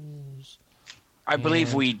Souls. I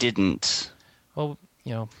believe we didn't. Well,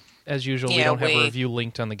 as usual, we don't have a review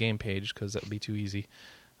linked on the game page because that would be too easy.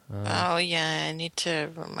 Oh, yeah, I need to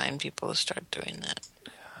remind people to start doing that.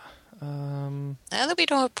 Now that we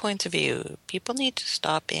don't have points of view, people need to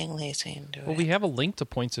stop being lazy and do it. Well, we have a link to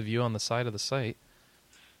points of view on the side of the site.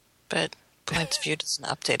 But points of view doesn't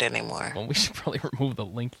update anymore. Well, we should probably remove the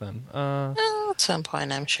link then. Well, at some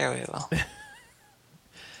point, I'm sure we will.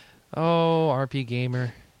 Oh, RP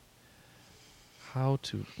Gamer. How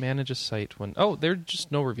to manage a site when... Oh, there are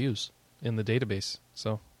just no reviews in the database.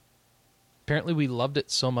 So apparently we loved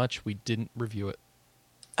it so much we didn't review it.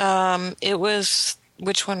 It was...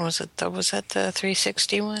 Which one was it? Was that the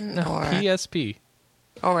 360 one? No, or... PSP.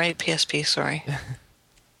 Oh, right, PSP, sorry.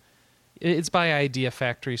 It's by Idea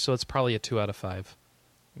Factory, so it's probably a 2 out of 5.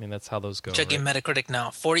 I mean, that's how those go. Checking right? Metacritic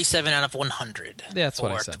now. 47 out of 100. Yeah, that's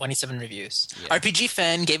what I said. 27 reviews. Yeah. RPG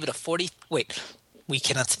Fan gave it a 40... Wait... We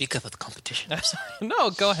cannot speak of the competition.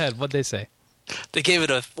 No, go ahead. What'd they say? They gave it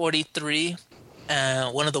a 43.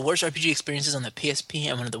 One of the worst RPG experiences on the PSP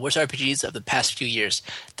and one of the worst RPGs of the past few years.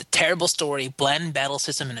 The terrible story, bland battle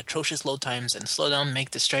system, and atrocious load times and slowdown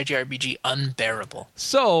make the strategy RPG unbearable.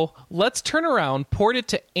 So, let's turn around, port it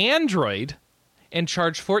to Android, and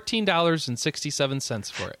charge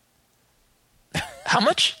 $14.67 for it. How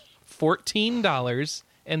much?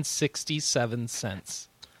 $14.67.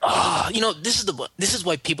 This is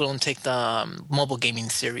why people don't take the mobile gaming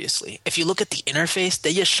seriously. If you look at the interface,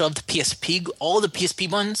 they just shoved all the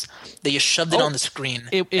PSP ones, they just shoved it on the screen,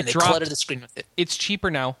 and they cluttered the screen with it. It's cheaper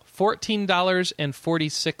now,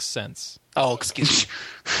 $14.46. Oh, excuse me.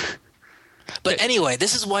 But anyway,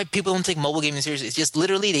 this is why people don't take mobile gaming seriously. It's just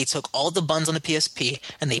literally they took all the buttons on the PSP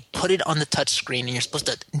and they put it on the touch screen, and you're supposed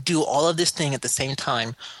to do all of this thing at the same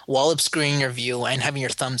time while obscuring your view and having your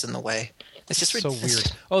thumbs in the way. It's just so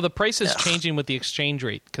weird. Oh, the price is changing with the exchange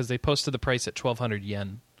rate because they posted the price at 1,200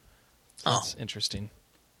 yen. That's interesting.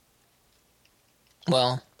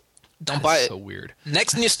 Well, don't buy it. So weird.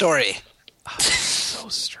 Next news story. So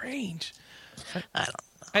strange. I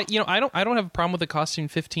don't know. I don't have a problem with it costing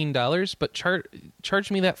 $15, but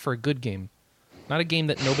charge me that for a good game, not a game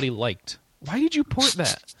that nobody liked. Why did you port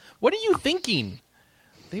that? What are you thinking?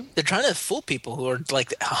 They're trying to fool people who are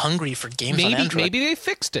like hungry for games on Android. Maybe they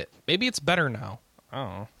fixed it. Maybe it's better now. I don't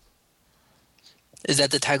know. Is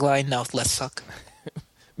that the tagline? Now less suck.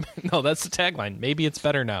 No, that's the tagline. Maybe it's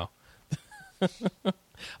better now.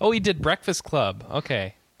 Oh, he did Breakfast Club.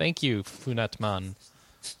 Okay. Thank you, Funatman.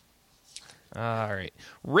 All right.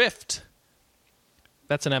 Rift.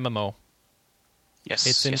 That's an MMO. Yes.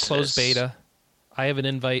 It's in closed beta. I have an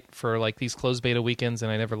invite for like these closed beta weekends, and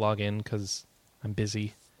I never log in because I'm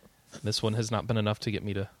busy. This one has not been enough to get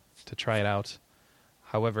me to try it out.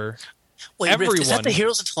 However, Rift, is that the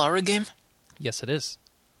Heroes of Talara game? Yes, it is.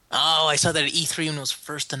 Oh, I saw that at E3 when it was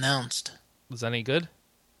first announced. Was that any good?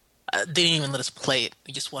 They didn't even let us play it.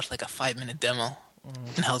 We just watched like a 5-minute demo.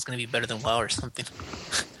 Now it's going to be better than WoW or something.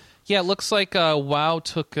 Yeah, it looks like WoW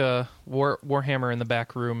took Warhammer in the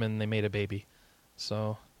back room and they made a baby.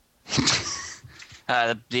 So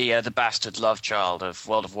the bastard love child of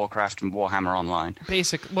World of Warcraft and Warhammer Online.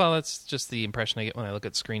 Well, that's just the impression I get when I look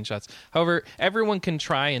at screenshots. However, everyone can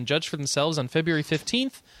try and judge for themselves on February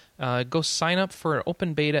 15th. Go sign up for an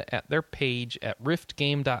open beta at their page at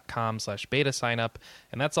riftgame.com/beta sign up.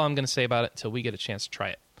 And that's all I'm going to say about it until we get a chance to try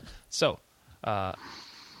it. So,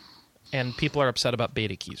 and people are upset about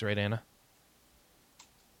beta keys, right, Anna?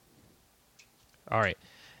 All right.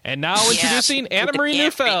 And now introducing Anna Marie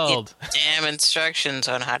Neufeld. Damn instructions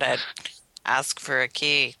on how to ask for a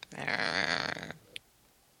key.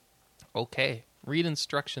 Okay. Read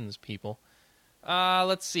instructions, people.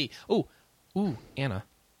 Let's see. Ooh, Anna.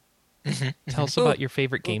 Tell us about your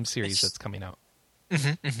favorite game series that's coming out.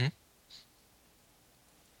 I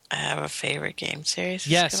have a favorite game series.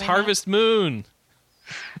 Yes, Harvest Moon.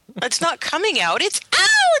 It's not coming out. It's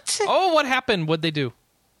out! Oh, what happened? What'd they do?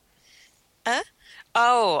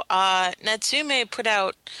 Natsume put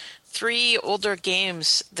out 3 older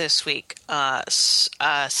games this week.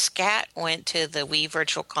 Scat went to the Wii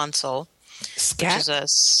Virtual Console, which is a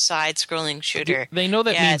side-scrolling shooter. They know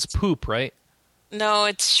that means poop, right? No,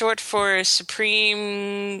 it's short for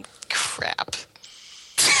Supreme Crap.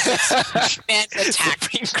 Man, attack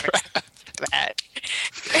Supreme Crap. That.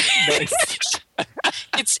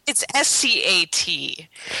 It's SCAT.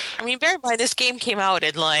 I mean, bear in mind this game came out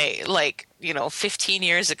in like 15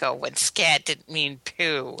 years ago when scat didn't mean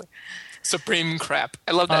poo. Supreme Crap.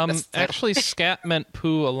 I love that. Actually, scat meant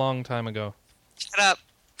poo a long time ago. Shut up.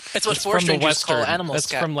 That's what Forest Rangers call animal That's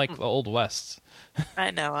scat. from like the Old West.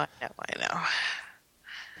 I know.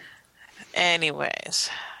 Anyways.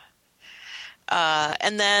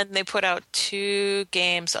 And then they put out 2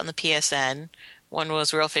 games on the PSN. One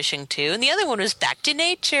was Real Fishing 2, and the other one was Back to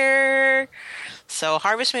Nature. So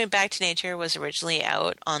Harvest Moon Back to Nature was originally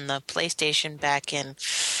out on the PlayStation back in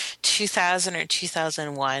 2000 or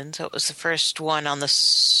 2001. So it was the first one on on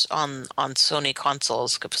Sony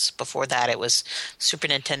consoles. Before that, it was Super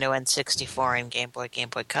Nintendo N64 and Game Boy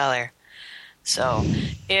Color. So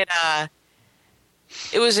it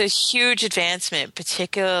was a huge advancement,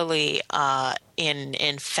 particularly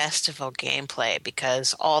in festival gameplay,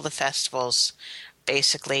 because all the festivals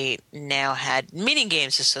basically now had mini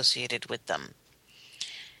games associated with them.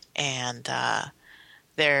 And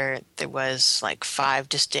there was like 5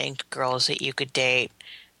 distinct girls that you could date,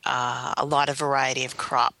 a lot of variety of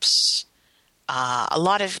crops, a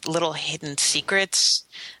lot of little hidden secrets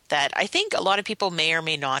that I think a lot of people may or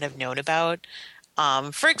may not have known about.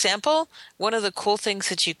 For example, one of the cool things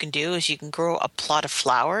that you can do is you can grow a plot of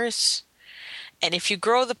flowers. And if you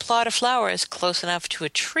grow the plot of flowers close enough to a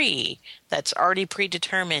tree that's already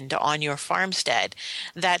predetermined on your farmstead,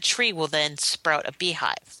 that tree will then sprout a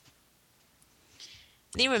beehive.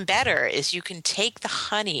 And even better is you can take the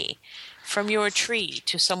honey from your tree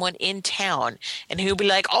to someone in town, and he'll be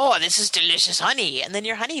like, "Oh, this is delicious honey," and then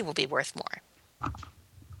your honey will be worth more.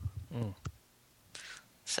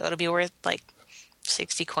 So it'll be worth like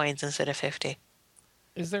 60 coins instead of 50.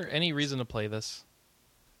 Is there any reason to play this?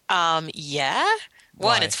 Yeah.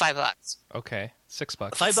 Why? One, it's $5. Okay, $6.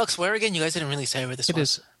 $5 where again? You guys didn't really say where this was. It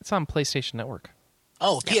is. It's on PlayStation Network.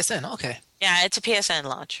 Oh, PSN. Okay. Yeah, it's a PSN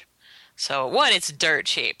launch. So, 1, it's dirt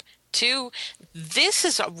cheap. 2, this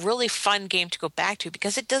is a really fun game to go back to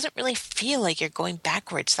because it doesn't really feel like you're going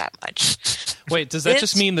backwards that much. Wait, does that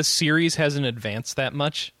just mean the series hasn't advanced that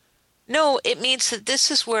much? No, it means that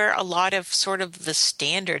this is where a lot of sort of the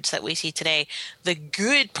standards that we see today, the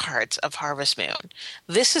good parts of Harvest Moon,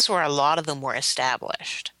 this is where a lot of them were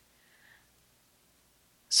established.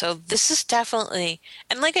 So this is definitely,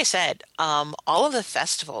 and like I said, all of the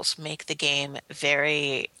festivals make the game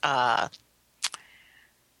very, it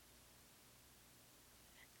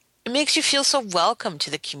makes you feel so welcome to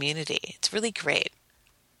the community. It's really great.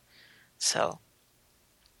 So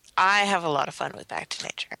I have a lot of fun with Back to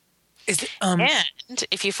Nature. And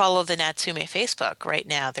if you follow the Natsume Facebook right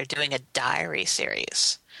now, they're doing a diary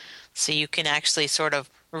series. So you can actually sort of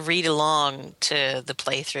read along to the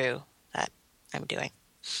playthrough that I'm doing.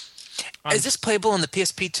 Is this playable on the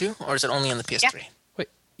PSP too, or is it only on the PS3? Yeah. Wait,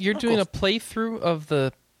 you're doing a playthrough of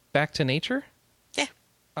the Back to Nature? Yeah.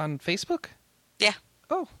 On Facebook? Yeah.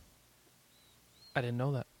 Oh. I didn't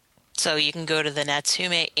know that. So you can go to the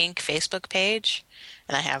Natsume Inc. Facebook page,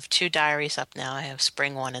 and I have 2 diaries up now. I have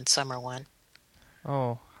spring one and summer one.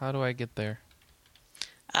 Oh, how do I get there?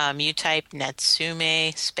 You type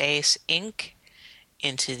Natsume space Inc.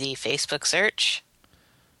 into the Facebook search.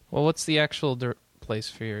 Well, what's the actual place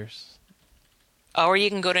for yours? Or you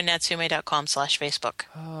can go to natsume.com/Facebook.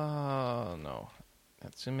 Oh, no.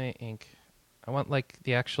 Natsume Inc. I want,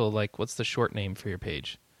 the actual, what's the short name for your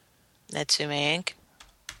page? Natsume Inc.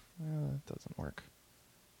 That doesn't work.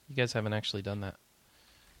 You guys haven't actually done that.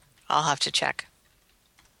 I'll have to check.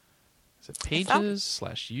 Is it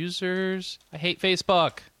pages/users? I hate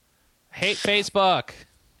Facebook.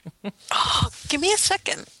 Oh, give me a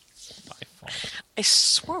second. My fault. I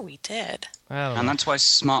swore we did. I don't know. And that's why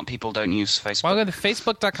smart people don't use Facebook. Well, I go to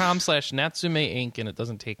facebook.com/Natsume Inc. and it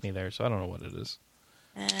doesn't take me there, so I don't know what it is.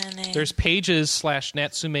 There's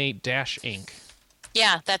pages/Natsume-Inc.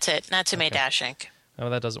 Yeah, that's it. Natsume-Inc. Oh,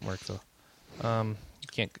 that doesn't work though.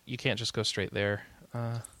 You can't just go straight there.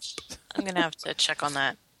 I'm gonna have to check on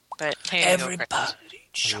that. But here Everybody. I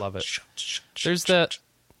love it. There's that.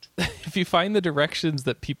 If you find the directions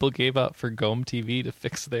that people gave out for GOM TV to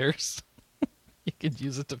fix theirs, you can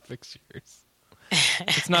use it to fix yours.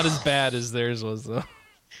 It's not as bad as theirs was, though.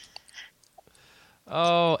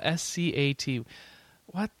 Oh, SCAT.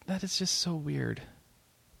 What? That is just so weird.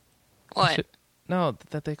 What? No,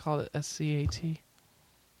 that they call it SCAT.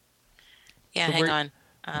 Yeah, So hang on.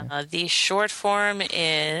 The short form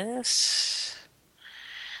is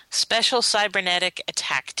Special Cybernetic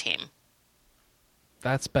Attack Team.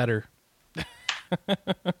 That's better.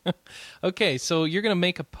 Okay, so you're going to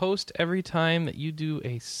make a post every time that you do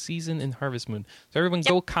a season in Harvest Moon. So everyone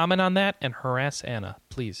go comment on that and harass Anna,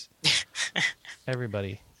 please.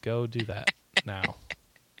 Everybody, go do that now. All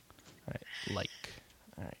right,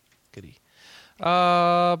 All right, goody.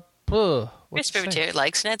 Chris Bertier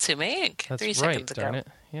likes Natsume Inc. That's 3 right, seconds ago. darn it.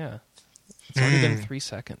 Yeah. It's already been 3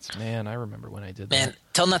 seconds. Man, I remember when I did that. Man,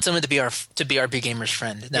 tell Natsume to be RP Gamer's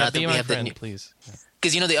friend. Yeah, be my friend, please.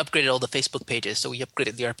 Because, they upgraded all the Facebook pages, so we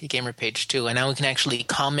upgraded the RP Gamer page, too. And now we can actually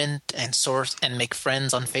comment and source and make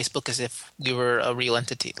friends on Facebook as if we were a real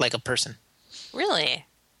entity, like a person. Really?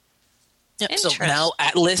 Yeah, so now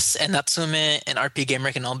Atlas and Natsume and RP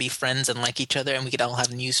Gamer can all be friends and like each other, and we could all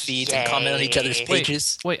have news feeds and comment on each other's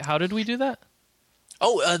pages. Wait, how did we do that?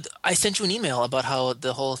 Oh, I sent you an email about how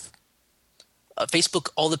the whole Facebook,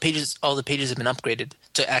 all the pages have been upgraded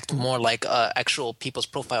to act more like actual people's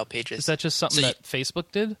profile pages. Is that just something that Facebook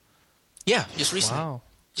did? Yeah, just recently. Wow.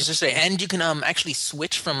 Just yesterday. And you can actually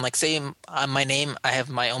switch from, say, my name, I have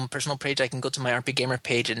my own personal page. I can go to my RP Gamer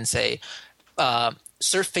page and say,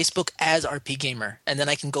 surf Facebook as RP Gamer. And then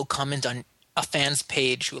I can go comment on a fan's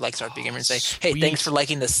page who likes RP Gamer and say, hey, thanks for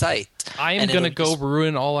liking the site. I am going to go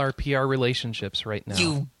ruin all our PR relationships right now.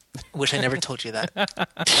 You wish I never told you that.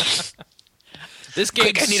 This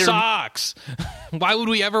game sucks. Why would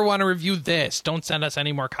we ever want to review this? Don't send us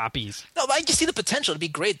any more copies. No, but I just see the potential. It'd be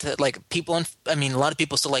great to people. A lot of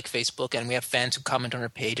people still like Facebook, and we have fans who comment on our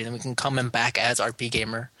page, and then we can comment back as RP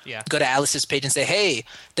Gamer. Yeah. Go to Alice's page and say, "Hey,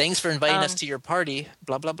 thanks for inviting us to your party."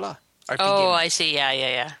 Blah blah blah. RP Gamer. I see.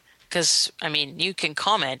 Yeah. Because you can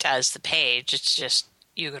comment as the page. It's just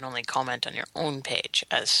you can only comment on your own page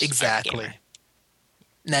as exactly. RP Gamer.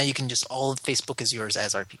 Now you can just all Facebook is yours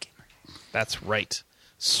as RP Gamer. That's right.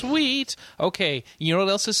 Sweet. Okay, you know what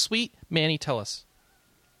else is sweet? Manny, tell us.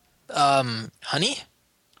 Honey?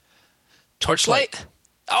 Torchlight?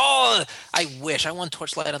 Oh, I wish. I want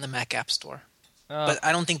Torchlight on the Mac App Store. But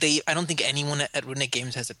I don't think anyone at Runic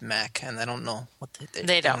Games has a Mac, and I don't know what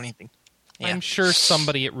they don't. Anything. Yeah. I'm sure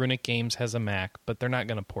somebody at Runic Games has a Mac, but they're not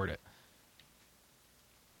going to port it.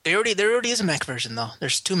 There already is a Mac version, though.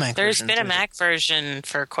 There's 2 Mac versions. There's been a Mac version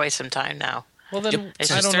for quite some time now. Well, then it's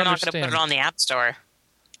just they're not going to put it on the App Store.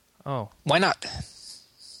 Oh. Why not?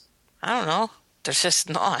 I don't know. There's just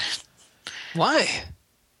not. Why?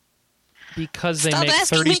 Because they Stop make 30%.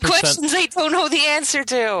 Stop asking me questions I don't know the answer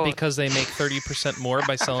to. Because they make 30% more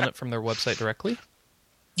by selling it from their website directly?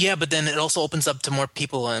 Yeah, but then it also opens up to more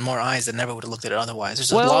people and more eyes that never would have looked at it otherwise.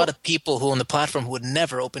 There's a lot of people who on the platform who would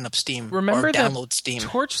never open up Steam or download Steam.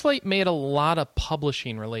 Torchlight made a lot of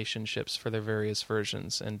publishing relationships for their various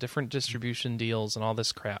versions and different distribution deals and all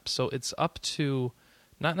this crap. So it's up to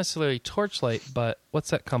not necessarily Torchlight, but what's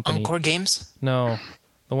that company? Encore Games? No,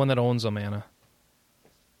 the one that owns them, Anna.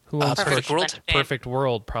 Who owns Perfect World? Perfect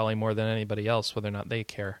World, probably more than anybody else, whether or not they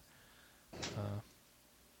care.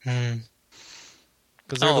 I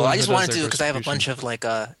just wanted to because I have a bunch of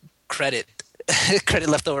credit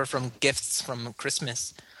left over from gifts from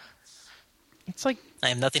Christmas. It's like I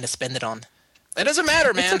have nothing to spend it on. It doesn't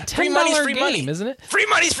matter, man. It's a $10 free money's free game, money, isn't it? Free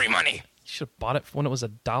money's free money. You should have bought it when it was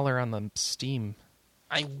 $1 on the Steam.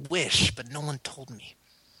 I wish, but no one told me.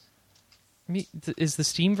 Is the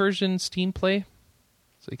Steam version Steam Play?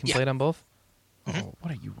 So you can play it on both? Mm-hmm. Oh,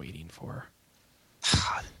 what are you waiting for?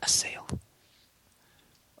 A sale.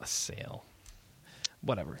 A sale.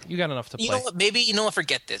 whatever. You got enough to play. You know what? Maybe,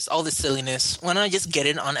 forget this. All this silliness. Why don't I just get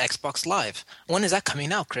it on Xbox Live? When is that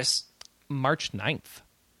coming out, Chris? March 9th.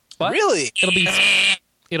 But really?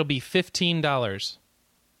 It'll be $15.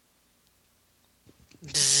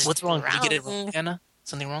 What's wrong? Did you get it wrong, Anna?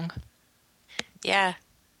 Something wrong? Yeah.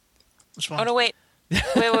 What's wrong? Oh, no, wait.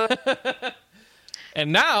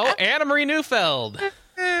 And now, Anna Marie Neufeld.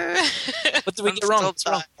 What did we get wrong? What's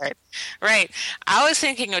wrong? Right. I was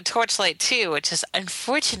thinking of Torchlight 2, which has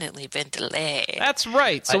unfortunately been delayed. That's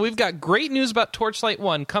right. So we've got great news about Torchlight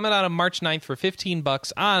 1 coming out on March 9th for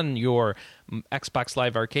 $15 on your Xbox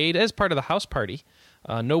Live Arcade as part of the house party.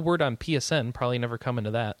 No word on PSN. Probably never coming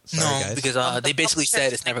to that. Sorry, guys. Because they basically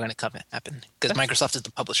said it's never going to happen because Microsoft is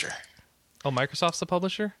the publisher. Oh, Microsoft's the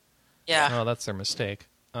publisher? Yeah. Oh, that's their mistake.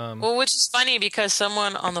 Well, which is funny because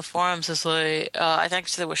someone on the forums is like, I think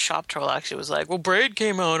there was Shop Troll actually was like, well, Braid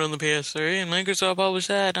came out on the PS3 and Microsoft published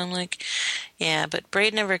that. I'm like, yeah, but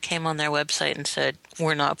Braid never came on their website and said,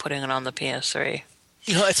 we're not putting it on the PS3.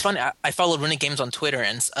 It's funny. I followed Running Games on Twitter,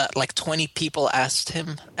 and like 20 people asked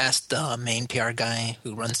the main PR guy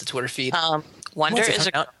who runs the Twitter feed.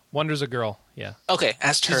 Wonder's a girl, yeah. Okay,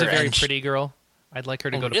 asked her. She's a very pretty girl. I'd like her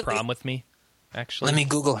to go to prom with me, actually. Let me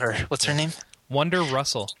Google her. What's her name? Wonder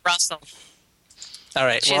Russell. All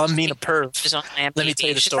right. Well, I'm being a perv. She's on IMDb. Let me tell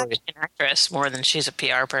you the story. She's an actress more than she's a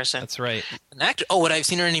PR person. That's right. An actor? Oh, would I have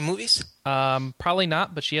seen her in any movies? Probably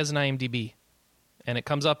not, but she has an IMDb. And it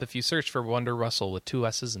comes up if you search for Wonder Russell with 2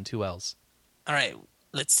 S's and 2 L's. All right.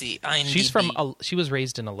 Let's see. IMDb. She was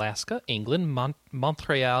raised in Alaska, England,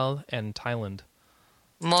 Montreal, and Thailand.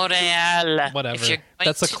 Montreal. Whatever.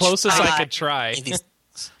 That's the closest I could try.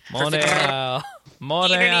 Montreal.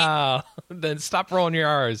 Then stop rolling your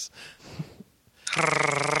R's.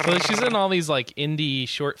 Well, she's in all these like indie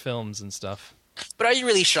short films and stuff. But are you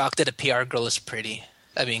really shocked that a PR girl is pretty?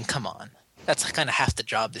 I mean, come on. That's kind of half the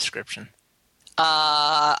job description.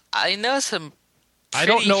 I know some. I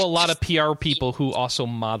don't know a lot of PR people who also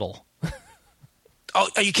model. Oh,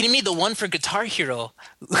 are you kidding me? The one for Guitar Hero,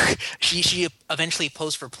 she eventually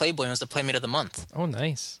posed for Playboy and was the Playmate of the Month. Oh,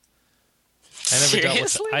 nice. I never dealt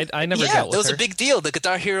with her. Yeah, it was a big deal. The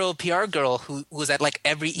Guitar Hero PR girl who was at like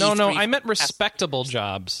every E3. No, I meant respectable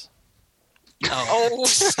jobs. Oh,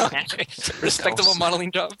 respectable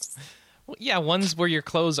modeling jobs? Well, yeah, ones where your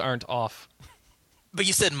clothes aren't off. But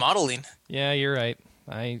you said modeling. Yeah, you're right.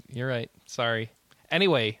 You're right. Sorry.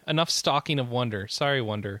 Anyway, enough stalking of Wonder. Sorry,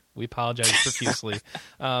 Wonder. We apologize profusely.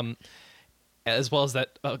 As well as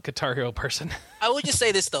that Guitar Hero person. I would just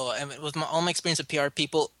say this, though. I mean, with all my experience with PR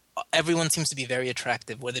people, everyone seems to be very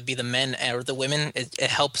attractive, whether it be the men or the women. It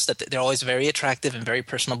helps that they're always very attractive and very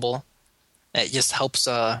personable. It just helps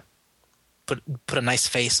put a nice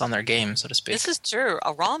face on their game, so to speak. This is true.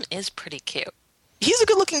 Aram is pretty cute. He's a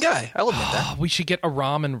good-looking guy. I'll admit that. We should get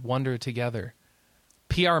Aram and Wonder together.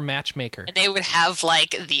 PR matchmaker. And they would have,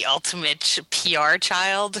 like, the ultimate PR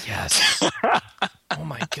child. Yes. Oh,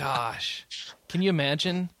 my gosh. Can you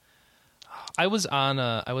imagine? I was on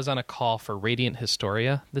a call for Radiant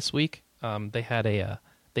Historia this week. They had a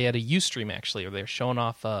Ustream, actually, where they were showing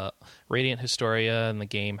off Radiant Historia and the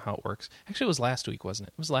game, how it works. Actually, it was last week, wasn't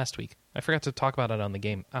it? It was last week. I forgot to talk about it on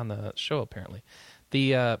the show, apparently.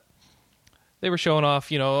 They were showing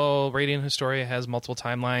off, Radiant Historia has multiple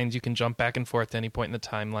timelines. You can jump back and forth to any point in the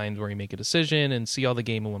timeline where you make a decision and see all the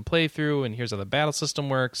game in one playthrough, and here's how the battle system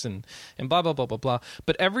works, and blah, blah, blah, blah, blah.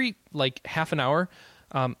 But every, half an hour,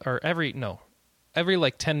 every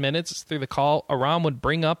 10 minutes through the call, Aram would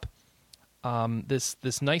bring up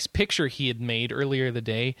this nice picture he had made earlier the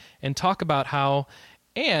day and talk about how,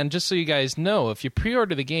 and just so you guys know, if you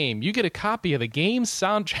pre-order the game, you get a copy of the game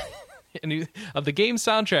soundtrack.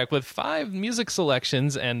 With 5 music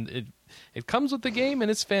selections, and it comes with the game,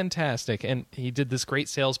 and it's fantastic. And he did this great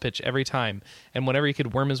sales pitch every time. And whenever he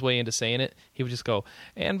could worm his way into saying it, he would just go,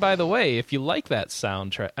 and by the way, if you like that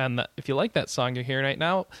soundtrack, and if you like that song you're hearing right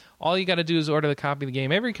now, all you got to do is order the copy of the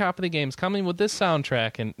game. Every copy of the game is coming with this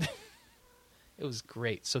soundtrack, and it was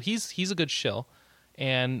great. So he's a good shill,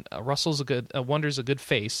 and Wonder's a good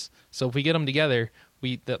face. So if we get them together,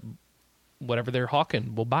 whatever they're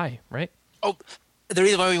hawking, we'll buy, right? Oh, the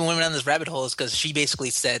reason why we went down this rabbit hole is because she basically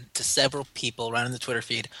said to several people around in the Twitter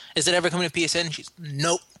feed, is it ever coming to PSN? She's,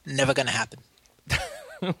 nope, never going to happen.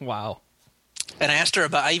 Wow. And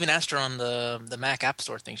I even asked her on the Mac App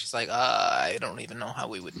Store thing. She's like, I don't even know how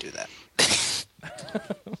we would do that.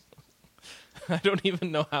 I don't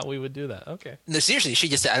even know how we would do that. Okay. No, seriously, she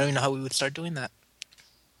just said, I don't even know how we would start doing that.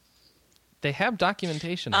 They have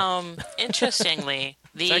documentation. Interestingly,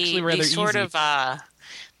 the sort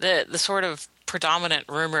of predominant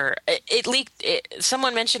rumor. It leaked.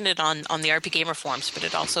 Someone mentioned it on the RP Gamer forums, but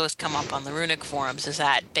it also has come up on the Runic forums. Is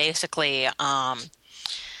that basically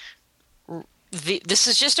this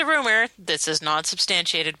is just a rumor. This is not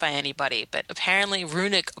substantiated by anybody, but apparently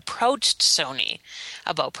Runic approached Sony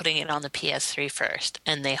about putting it on the PS3 first,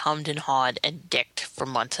 and they hummed and hawed and dicked for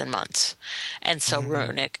months and months. And so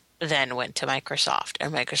Runic then went to Microsoft,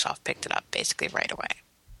 and Microsoft picked it up basically right away.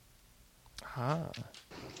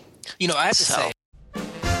 You know, I have to say,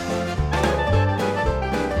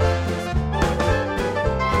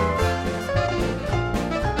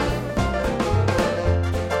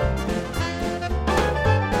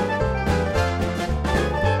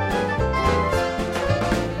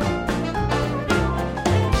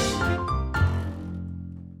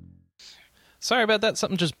 Sorry about that.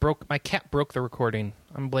 Something just broke. My cat broke the recording.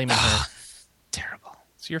 I'm blaming her. terrible.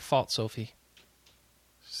 It's your fault, Sophie.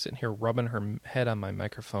 She's sitting here rubbing her head on my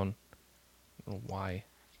microphone. I don't know why?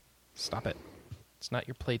 Stop it. It's not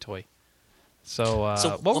your play toy. So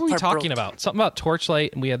what were we talking about? Something about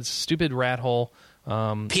Torchlight, and we had this stupid rat hole.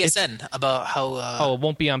 PSN, about how... it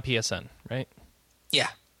won't be on PSN, right? Yeah.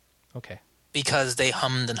 Okay. Because they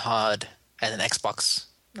hummed and hawed at an Xbox.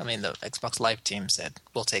 I mean, the Xbox Live team said,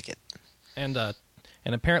 we'll take it. And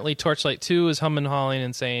apparently Torchlight 2 is humming and hawing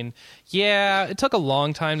and saying, yeah, it took a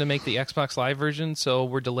long time to make the Xbox Live version, so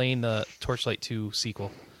we're delaying the Torchlight 2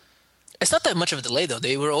 sequel. It's not that much of a delay, though.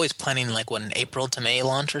 They were always planning, an April to May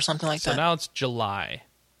launch or something like that. So now it's July.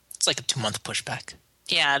 It's like a 2-month pushback.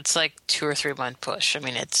 Yeah, it's like 2 or 3 month push. I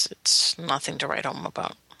mean, it's nothing to write home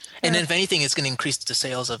about. And then if anything, it's going to increase the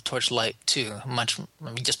sales of Torchlight 2.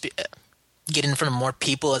 Get in front of more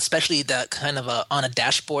people, especially that kind of on a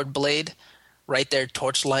dashboard blade. Right there,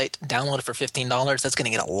 Torchlight, download it for $15. That's going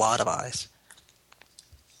to get a lot of eyes.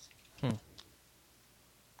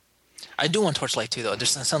 I do want Torchlight 2, though. It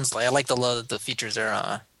sounds like I like the features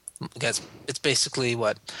there. Because it's basically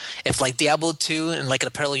if Diablo 2 and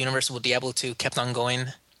a parallel universe with Diablo 2 kept on going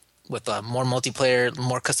with more multiplayer,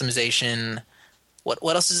 more customization. What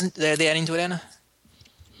else is they adding to it, Anna?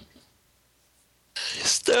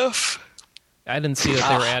 Stuff. I didn't see that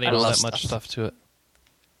they were adding all that much stuff to it.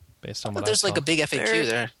 Based on what there's I saw. a big FAQ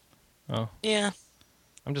there. Oh. Yeah.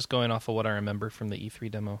 I'm just going off of what I remember from the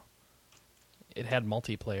E3 demo. It had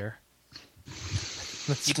multiplayer.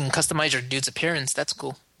 You can customize your dude's appearance. That's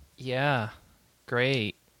cool. Yeah.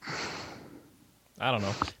 Great. I don't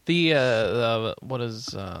know. The what is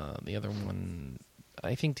the other one?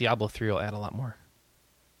 I think Diablo 3 will add a lot more.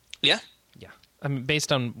 Yeah? Yeah. I mean,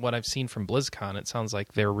 based on what I've seen from BlizzCon, it sounds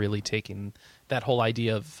like they're really taking that whole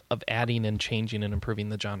idea of adding and changing and improving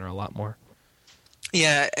the genre a lot more.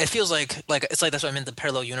 Yeah, it feels like it's like that's what I meant, the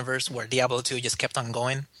parallel universe where Diablo 2 just kept on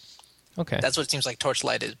going. Okay. That's what it seems like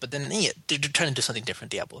Torchlight is. But then they're trying to do something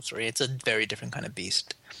different, Diablo 3. It's a very different kind of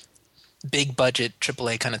beast. Big budget,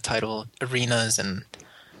 AAA kind of title, arenas and...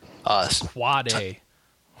 Quad A.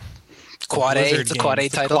 Quad A? It's a Quad A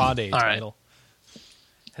title? Quad A title. Right.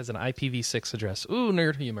 Has an IPv6 address. Ooh,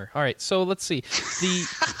 nerd humor. All right, so let's see.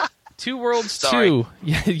 The Two Worlds 2.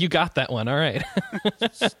 Yeah, you got that one. All right.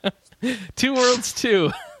 Two Worlds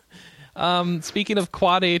 2. Speaking of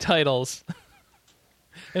Quad A titles.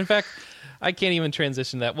 In fact, I can't even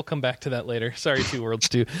transition that. We'll come back to that later. Sorry, Two Worlds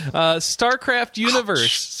 2. StarCraft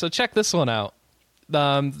Universe. So check this one out.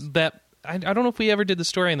 I don't know if we ever did the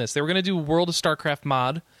story on this. They were going to do World of StarCraft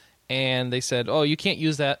mod, and they said, oh, you can't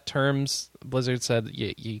use that terms. Blizzard said,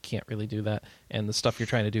 you can't really do that, and the stuff you're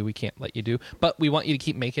trying to do, we can't let you do. But we want you to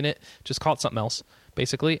keep making it. Just call it something else,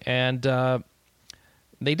 basically. And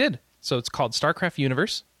they did. So it's called StarCraft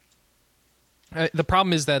Universe. The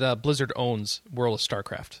problem is that Blizzard owns World of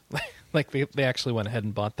StarCraft. They actually went ahead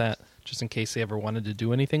and bought that just in case they ever wanted to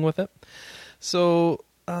do anything with it. So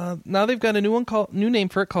now they've got a new name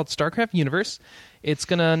for it called StarCraft Universe. It's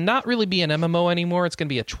going to not really be an MMO anymore. It's going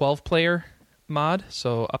to be a 12-player mod,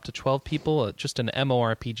 so up to 12 people, just an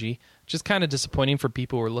MMORPG, which is kind of disappointing for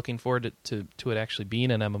people who are looking forward to it actually being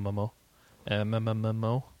an MMO.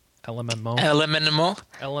 LMNMO,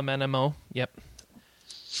 yep.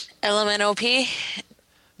 LMNOP?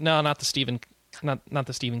 No, not the Stephen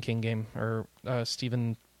King game, or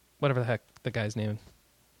Stephen, whatever the heck the guy's name.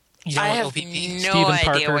 I have no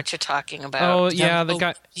idea what you're talking about. Oh yeah, the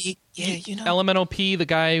guy. Yeah, you know. LMNOP, the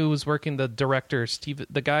guy who was working, the director,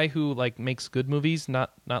 the guy who makes good movies,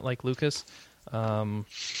 not like Lucas.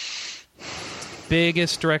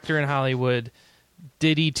 Biggest director in Hollywood,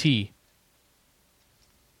 did E.T.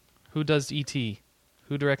 Who does E.T.?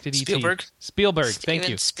 Who directed E.T.? Spielberg. Thank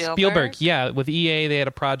you. Spielberg. Yeah, with EA they had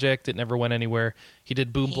a project. It never went anywhere. He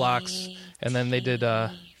did Boom Blocks, and then they did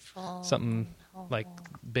something like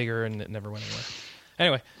bigger and it never went anywhere.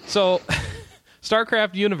 Anyway, so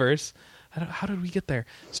StarCraft Universe. How did we get there?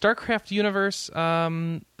 StarCraft Universe.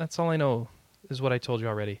 That's all I know is what I told you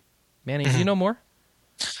already. Manny, do you know more?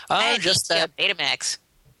 Just that. Betamax.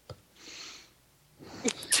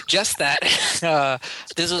 Just that.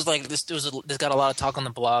 This got a lot of talk on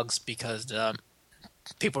the blogs because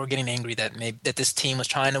people were getting angry that this team was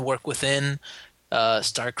trying to work within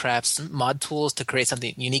StarCraft's mod tools to create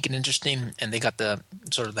something unique and interesting, and they got the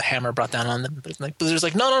hammer brought down on them. But like Blizzard's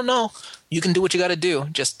like, no, you can do what you got to do.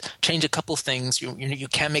 Just change a couple things. You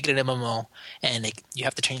can't make it an MMO, and you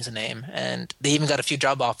have to change the name. And they even got a few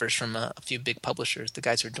job offers from a few big publishers. The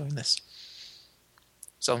guys who are doing this.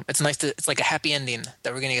 So it's nice it's like a happy ending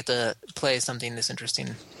that we're going to get to play something this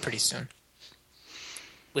interesting pretty soon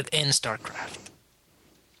within StarCraft.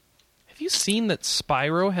 Have you seen that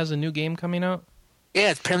Spyro has a new game coming out?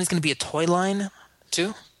 Yeah, apparently it's going to be a toy line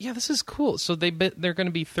too. Yeah, this is cool. So they're going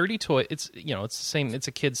to be 30 toys. It's the same. It's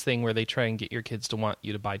a kids thing where they try and get your kids to want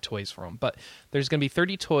you to buy toys for them. But there's going to be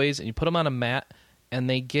 30 toys, and you put them on a mat, and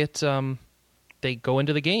they they go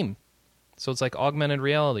into the game. So it's like augmented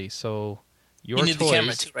reality. So your you need toys, the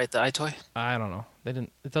camera too, right? The iToy. I don't know.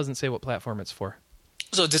 It doesn't say what platform it's for.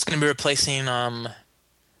 So it's just going to be replacing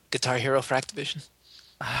Guitar Hero for Activision.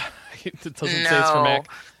 It doesn't say it's from Mac.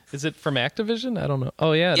 Is it from Activision? I don't know.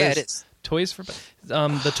 Oh yeah, it is. Toys for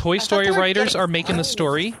the Toy Story writers are making the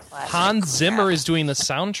story. Hans Zimmer is doing the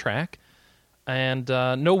soundtrack, and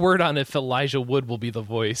no word on if Elijah Wood will be the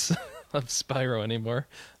voice of Spyro anymore.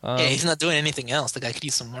 Yeah, he's not doing anything else. The guy could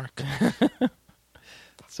use some work.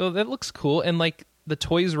 So that looks cool, and like the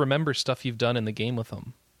toys remember stuff you've done in the game with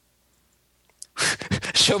them.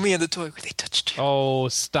 Show me in the toy where they touched you. Oh,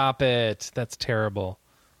 stop it! That's terrible.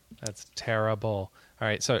 That's terrible. All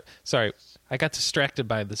right, so sorry, I got distracted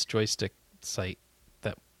by this joystick site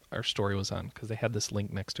that our story was on because they had this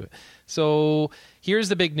link next to it. So here's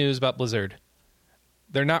the big news about Blizzard: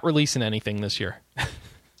 they're not releasing anything this year,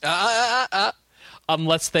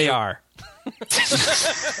 unless they are.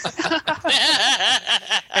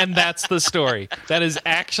 And that's the story. That is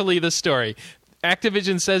actually the story.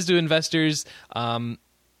 Activision says to investors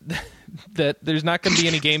that there's not going to be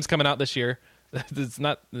any games coming out this year. It's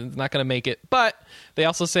not going to make it. But they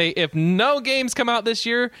also say if no games come out this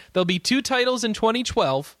year, there'll be 2 titles in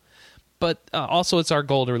 2012. But also it's our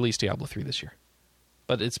goal to release Diablo 3 this year.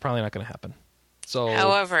 But it's probably not going to happen. So,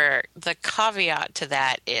 however, the caveat to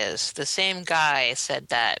that is the same guy said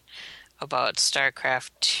that about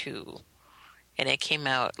StarCraft 2. And it came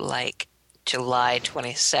out like July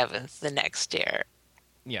 27th the next year.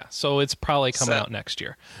 Yeah, so it's probably coming out next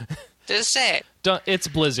year. Just say it. It's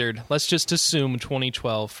Blizzard. Let's just assume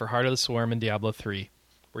 2012 for Heart of the Swarm and Diablo 3.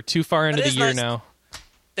 We're too far into the year now.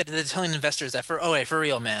 That they're telling investors that for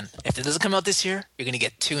real, man, if it doesn't come out this year, you're going to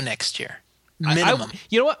get 2 next year. Minimum.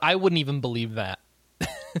 You know what? I wouldn't even believe that.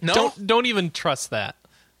 No? Don't even trust that.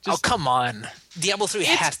 Come on. Diablo 3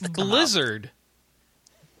 has to come Blizzard. out.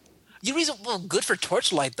 Good for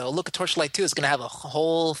Torchlight, though. Look at Torchlight 2. It's going to have a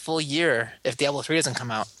whole full year if Diablo 3 doesn't come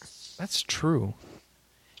out. That's true.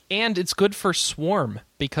 And it's good for Swarm,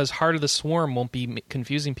 because Heart of the Swarm won't be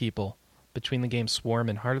confusing people between the game Swarm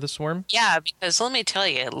and Heart of the Swarm. Yeah, because let me tell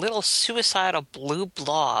you, little suicidal blue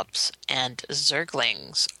blobs and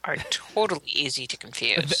zerglings are totally easy to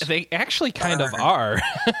confuse. They actually kind of are,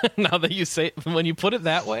 now that you say it, when you put it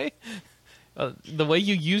that way. The way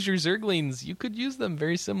you use your zerglings, you could use them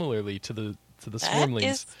very similarly to the swarmlings. That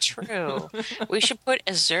is true. We should put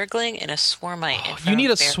a zergling and a swarmite. You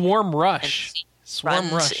need a swarm rush. Swarm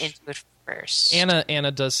rush into it first.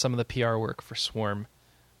 Anna does some of the PR work for Swarm.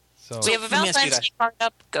 So we have a Valentine's Day card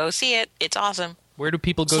up. Go see it. It's awesome. Where do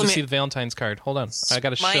people go to see the Valentine's card? Hold on, I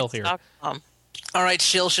got a shill here. All right,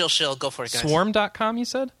 shill. Go for it, guys. Swarm.com, you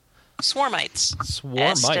said? Swarmites.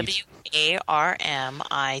 Swarmites.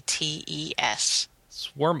 SWARMITES.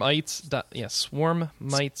 Swarmites.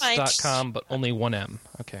 Swarmites.com, but only one M.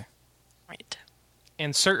 Okay. Right.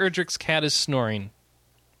 And Sir Erdrick's cat is snoring.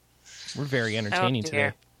 We're very entertaining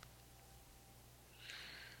today.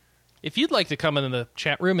 If you'd like to come into the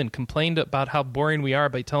chat room and complain about how boring we are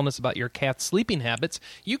by telling us about your cat's sleeping habits,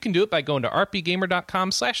 you can do it by going to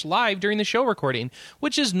rpgamer.com/live during the show recording,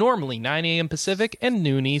 which is normally 9 a.m. Pacific and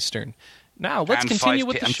noon Eastern. Now, let's continue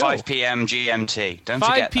with the show. 5 p.m. GMT. Don't 5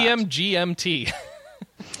 forget p.m. that. GMT.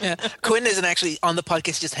 Yeah, Quinn isn't actually on the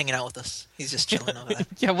podcast, just hanging out with us. He's just chilling over there.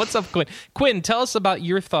 Yeah, what's up, Quinn? Quinn, tell us about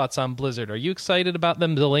your thoughts on Blizzard. Are you excited about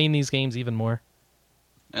them delaying these games even more?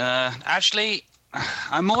 Actually,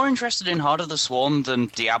 I'm more interested in Heart of the Swarm than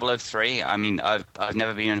Diablo 3. I mean, I've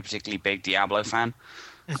never been a particularly big Diablo fan,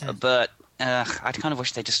 but I kind of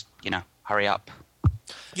wish they just, hurry up.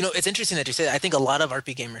 It's interesting that you say that. I think a lot of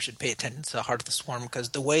RP gamers should pay attention to Heart of the Swarm because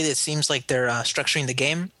the way that it seems like they're structuring the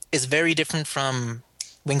game is very different from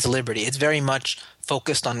Wings of Liberty. It's very much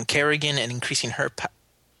focused on Kerrigan and increasing her.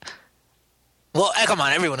 Well, come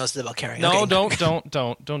on, everyone knows about Kerrigan. No, okay.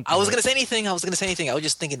 don't. I was going to say anything. I was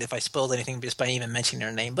just thinking if I spoiled anything just by even mentioning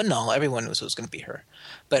her name. But no, everyone knows it was going to be her.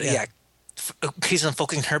 But yeah, increasing on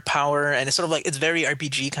focusing her power, and it's sort of like it's very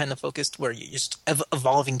RPG kind of focused, where you're just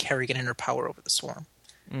evolving Kerrigan and her power over the Swarm.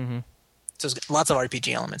 Mm-hmm. So there's lots of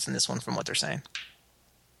RPG elements in this one, from what they're saying.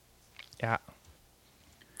 Yeah.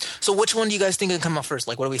 So which one do you guys think will come out first?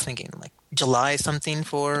 Like, what are we thinking? Like July something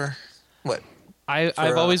for what?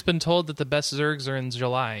 I've always been told that the best Zergs are in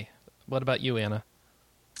July. What about you, Anna?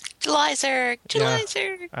 July Zerg.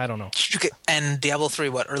 I don't know. And Diablo 3,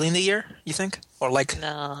 what, early in the year, you think? Or like...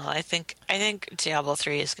 No, I think Diablo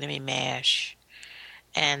 3 is going to be May-ish,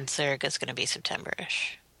 and Zerg is going to be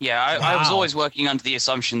September-ish. Yeah, I was always working under the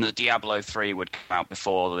assumption that Diablo 3 would come out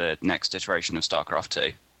before the next iteration of StarCraft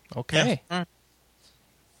 2. Okay. Yeah.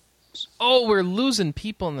 Oh, we're losing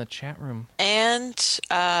people in the chat room. And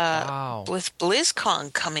with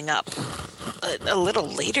BlizzCon coming up a little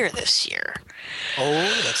later this year. Oh,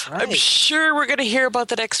 that's right. I'm sure we're going to hear about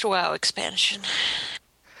the next WoW expansion.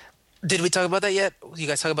 Did we talk about that yet? You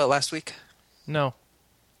guys talk about it last week? No.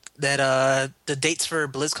 That the dates for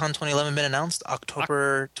BlizzCon 2011 have been announced,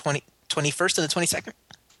 October 21st and the 22nd.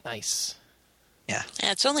 Nice. Yeah.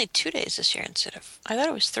 Yeah, it's only 2 days this year instead of... I thought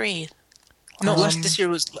it was 3. No, last year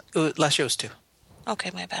was 2.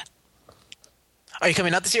 Okay, my bad. Are you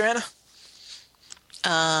coming out this year, Anna?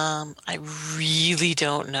 I really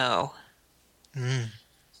don't know. What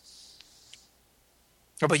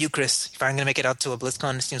about you, Chris? If I'm going to make it out to a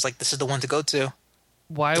BlizzCon, it seems like this is the one to go to.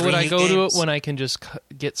 Why would I go to it when I can just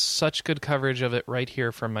get such good coverage of it right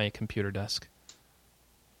here from my computer desk?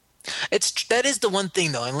 That is the one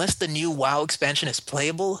thing, though. Unless the new WoW expansion is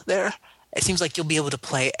playable there, it seems like you'll be able to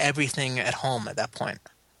play everything at home at that point,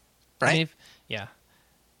 right? I mean, yeah.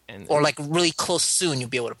 Or like really close soon, you'll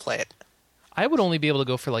be able to play it. I would only be able to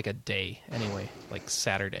go for like a day anyway, like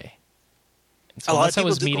Saturday. And so A lot unless of I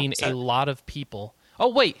was people do go meeting a Saturday. lot of people. Oh,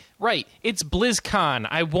 wait, right. It's BlizzCon.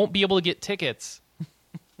 I won't be able to get tickets.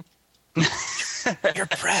 You're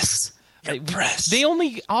press. You're press. They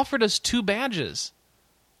only offered us 2 badges.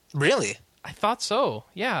 Really? I thought so.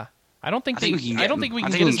 Yeah. I don't think we can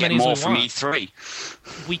get more from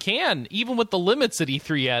E3. We can, even with the limits that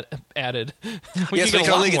E3 added. We Yes, can we get can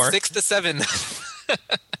a only lot more. get 6 to 7.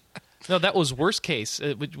 No, that was worst case.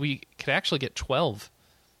 We could actually get 12.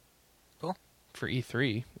 Cool. For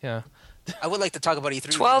E3. Yeah. I would like to talk about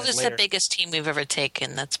E3. 12 is later. the biggest team we've ever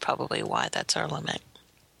taken. That's probably why that's our limit.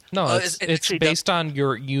 No, it's it's based on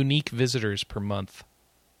your unique visitors per month.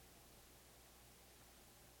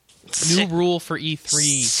 New rule for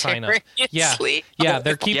E3 sign up. Yeah,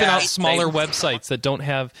 they're keeping out smaller websites that don't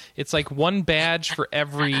have. It's like 1 badge for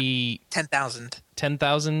every 10,000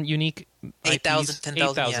 unique. 8,000,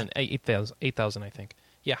 10,000, 8,000, I think.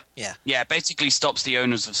 Yeah. Yeah, it basically stops the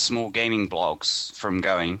owners of small gaming blogs from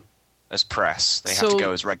going as press. They have to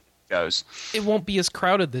go as regular goes. It won't be as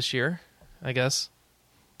crowded this year, I guess.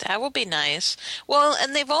 That would be nice. Well,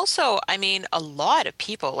 and they've also, I mean, a lot of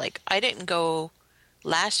people, like, I didn't go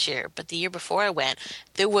last year, but the year before I went,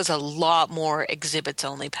 there was a lot more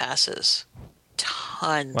exhibits-only passes.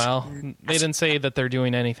 Tons. Well, they didn't say that they're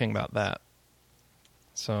doing anything about that.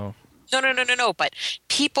 So. No, but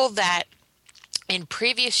people that in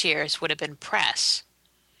previous years would have been press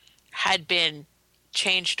had been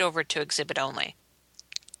changed over to exhibit-only.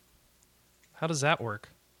 How does that work?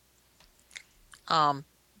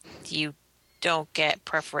 You don't get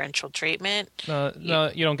preferential treatment.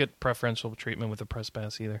 No, you don't get preferential treatment with a press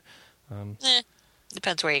pass either.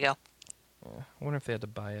 Depends where you go. I wonder if they had to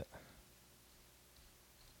buy it.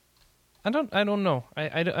 I don't know.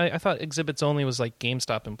 I thought exhibits only was like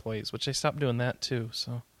GameStop employees, which they stopped doing that too.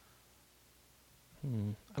 So,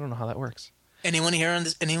 I don't know how that works. Anyone here on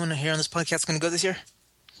this podcast going to go this year?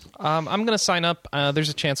 I'm going to sign up. There's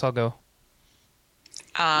a chance I'll go.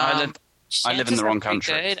 I live in the wrong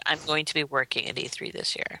country. Good. I'm going to be working at E3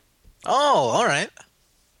 this year. Oh, all right.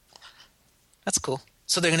 That's cool.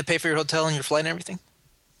 So they're going to pay for your hotel and your flight and everything?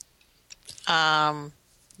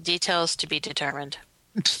 Details to be determined.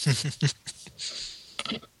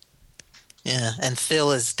 Yeah, and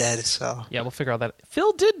Phil is dead, so... Yeah, we'll figure out that.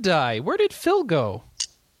 Phil did die. Where did Phil go?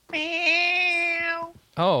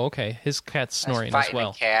 Oh, okay. His cat's snoring as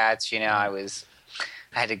well. The cats,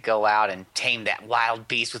 I had to go out and tame that wild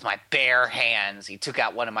beast with my bare hands. He took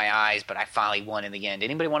out one of my eyes, but I finally won in the end.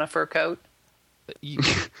 Anybody want a fur coat? You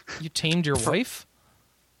tamed your wife?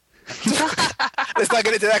 Let's not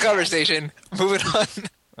get into that conversation. Moving on.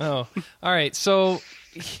 Oh, all right. So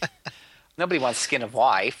Nobody wants Skin of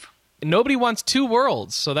Life. Nobody wants Two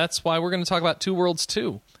Worlds, so that's why we're going to talk about Two Worlds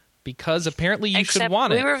 2. Because apparently you should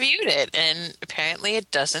want it. We reviewed it, and apparently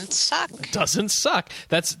it doesn't suck. It doesn't suck.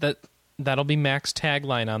 That'll be Mac's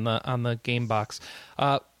tagline on the game box.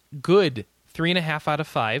 Good 3.5 out of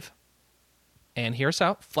 5. And hear us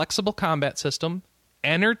out. Flexible combat system,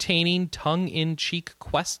 entertaining tongue-in-cheek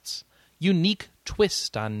quests, unique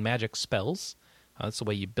twist on magic spells. That's the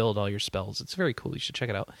way you build all your spells. It's very cool. You should check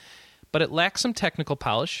it out. But it lacks some technical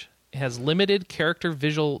polish. It has limited character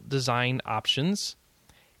visual design options.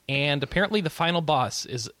 And apparently the final boss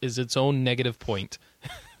is its own negative point.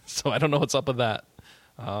 So I don't know what's up with that.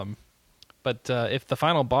 But if the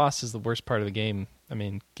final boss is the worst part of the game, I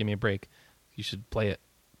mean, give me a break. You should play it.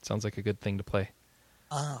 Sounds like a good thing to play.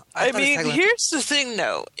 I mean, here's the thing,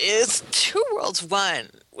 though, is Two Worlds 1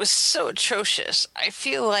 was so atrocious. I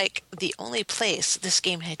feel like the only place this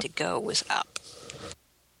game had to go was up.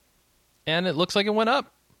 And it looks like it went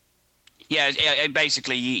up. Yeah,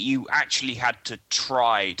 basically, you actually had to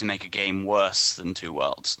try to make a game worse than Two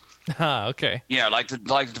Worlds. Ah, okay. Yeah, like the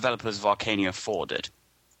developers of Arcania 4 did.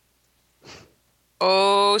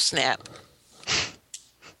 Oh, snap.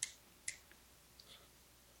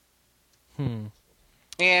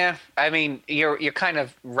 Yeah, I mean, you're kind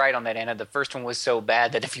of right on that, Anna. The first one was so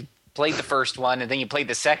bad that if you played the first one and then you played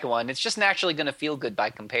the second one, it's just naturally going to feel good by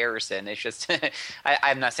comparison. It's just,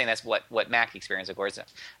 I'm not saying that's what Mac experienced, of course,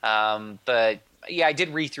 but yeah, I did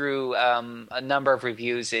read through a number of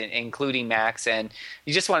reviews, including Mac's, and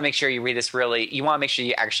you just want to make sure you read this really. You want to make sure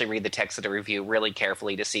you actually read the text of the review really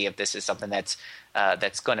carefully to see if this is something that's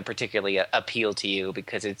going to particularly appeal to you,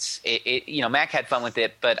 because Mac had fun with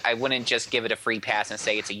it, but I wouldn't just give it a free pass and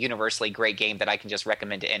say it's a universally great game that I can just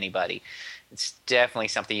recommend to anybody. It's definitely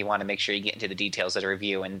something you want to make sure you get into the details of the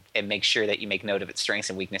review and make sure that you make note of its strengths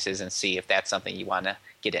and weaknesses and see if that's something you want to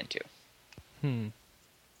get into.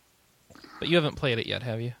 But you haven't played it yet,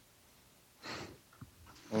 have you?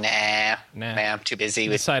 Nah, I'm too busy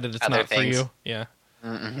with decided it's other not things. for you. Yeah.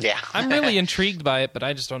 Yeah. I'm really intrigued by it, but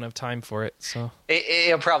I just don't have time for it. So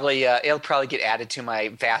it'll probably get added to my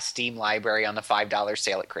vast Steam library on the $5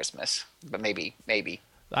 sale at Christmas. But maybe.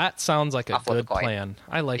 That sounds like a good plan.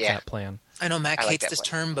 I like that plan. I know Mac hates this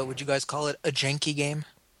term, but would you guys call it a janky game?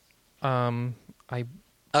 Oh,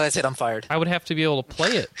 that's it. I'm fired. I would have to be able to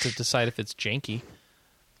play it to decide if it's janky.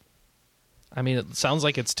 I mean, it sounds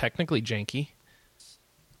like it's technically janky.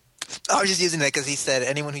 I was just using that because he said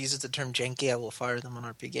anyone who uses the term janky, I will fire them on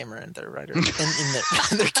RP Gamer and their writer in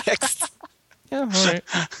their text. Yeah, all right.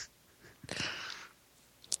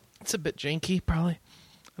 It's a bit janky, probably.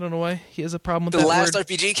 I don't know why he has a problem with the that last word.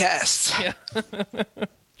 RPGcast. Yeah.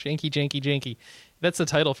 Janky. That's the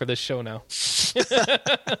title for this show now.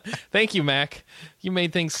 Thank you, Mac. You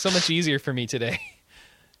made things so much easier for me today.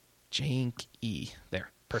 Janky. There.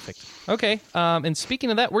 Perfect. Okay. And speaking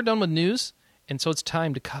of that, we're done with news, and so it's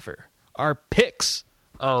time to cover our picks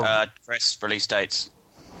of press release dates.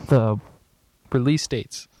 The release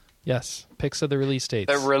dates. Yes, picks of the release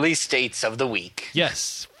dates. The release dates of the week.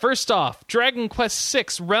 Yes. First off, Dragon Quest VI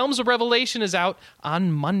Realms of Revelation is out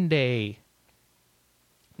on Monday.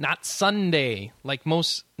 Not Sunday, like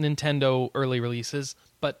most Nintendo early releases,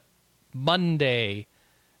 but Monday.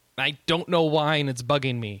 I don't know why, and it's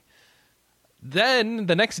bugging me. Then,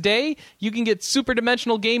 the next day, you can get Super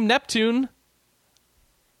Dimensional Game Neptune.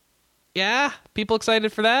 Yeah? People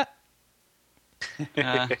excited for that?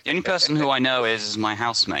 The only person who I know is my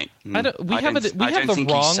housemate. We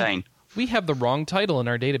have the wrong title in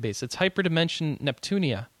our database. It's Hyperdimension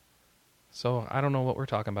Neptunia. So I don't know what we're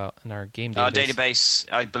talking about in our game database. Our database,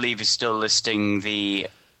 I believe, is still listing the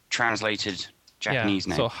translated Japanese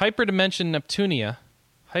name. So Hyperdimension Neptunia.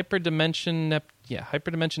 Hyperdimension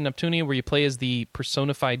Neptunia, where you play as the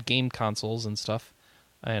personified game consoles and stuff,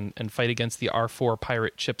 and fight against the R4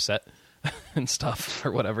 pirate chipset and stuff,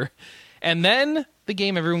 or whatever. And then the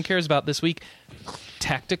game everyone cares about this week,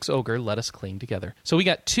 Tactics Ogre, Let Us Cling Together. So we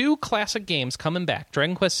got two classic games coming back,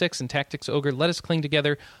 Dragon Quest VI and Tactics Ogre, Let Us Cling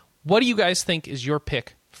Together. What do you guys think is your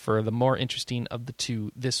pick for the more interesting of the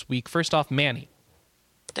two this week? First off, Manny.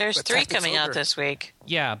 There's 3 coming out this week.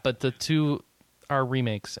 Yeah, but the 2 are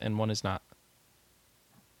remakes and 1 is not.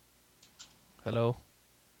 Hello?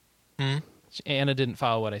 Anna didn't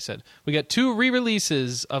follow what I said. We got 2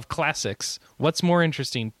 re-releases of classics. What's more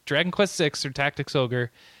interesting, Dragon Quest VI or Tactics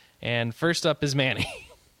Ogre? And first up is Manny.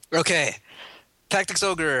 Okay. Tactics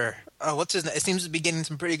Ogre. What's his name? It seems to be getting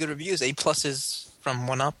some pretty good reviews. A+ from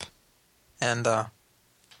 1UP. And I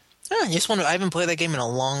haven't played that game in a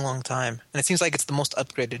long, long time. And it seems like it's the most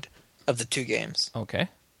upgraded of the two games. Okay.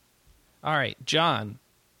 All right, John.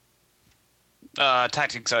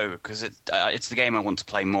 Tactics Ogre, because it's the game I want to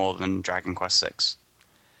play more than Dragon Quest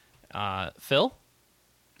VI. Phil?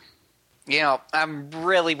 I'm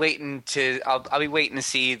really waiting to. I'll be waiting to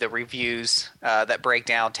see the reviews that break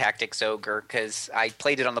down Tactics Ogre, because I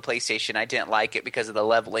played it on the PlayStation. I didn't like it because of the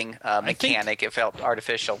leveling mechanic. It felt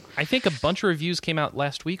artificial. I think a bunch of reviews came out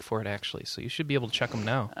last week for it, actually, so you should be able to check them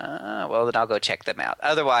now. Well, then I'll go check them out.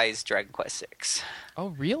 Otherwise, Dragon Quest VI.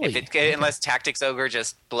 Oh, really? Unless Tactics Ogre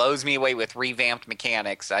just blows me away with revamped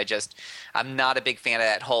mechanics. I'm not a big fan of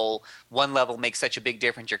that whole one level makes such a big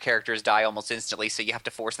difference. Your characters die almost instantly, so you have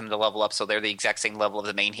to force them to level up so they're the exact same level of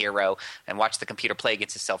the main hero and watch the computer play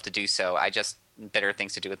against itself to do so. Better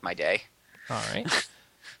things to do with my day. All right.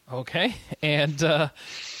 Okay. And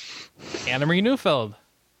Anna Marie Neufeld.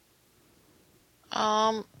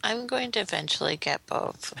 I'm going to eventually get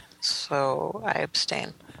both, so I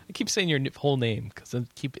abstain. I keep saying your whole name because I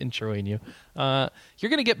keep introing you. You're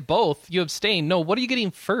going to get both. You abstain. No, what are you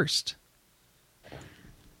getting first?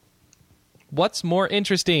 What's more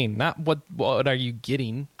interesting? Not what are you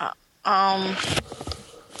getting?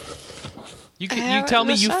 You tell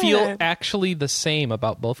me you feel actually the same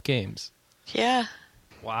about both games. Yeah.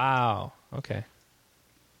 Wow. Okay.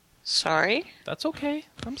 Sorry? That's okay.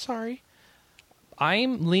 I'm sorry.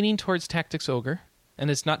 I'm leaning towards Tactics Ogre,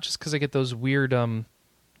 and it's not just because I get those weird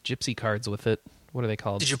gypsy cards with it. What are they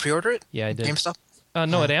called? Did you pre-order it? Yeah, I did. GameStop?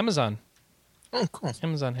 No, at Amazon. Oh, cool.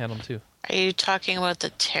 Amazon had them too. Are you talking about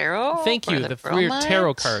the tarot? Thank you. The weird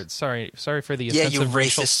tarot cards. Sorry for the offensive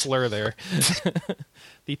racial racist slur there.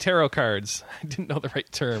 The tarot cards. I didn't know the right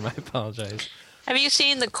term. I apologize. Have you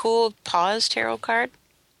seen the cool Pause tarot card?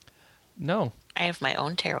 No. I have my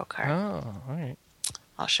own tarot card. Oh, all right.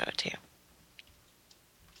 I'll show it to you.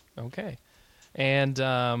 Okay. And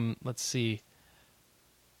let's see.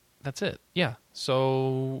 That's it. Yeah.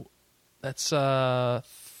 So that's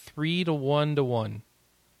 3 to 1 to 1.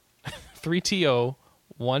 3 TO,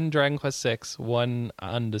 1 Dragon Quest VI, 1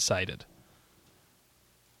 undecided.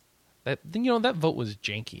 That vote was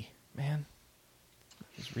janky, man.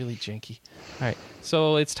 It was really janky. All right,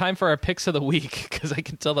 so it's time for our picks of the week because I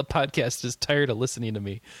can tell the podcast is tired of listening to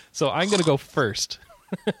me. So I'm going to go first.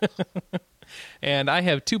 And I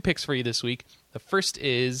have 2 picks for you this week. The first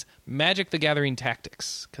is Magic the Gathering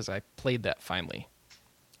Tactics, because I played that finally.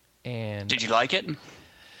 And did you like it?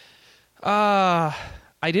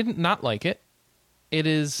 I didn't not like it. It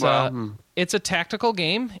is it's a tactical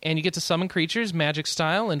game, and you get to summon creatures Magic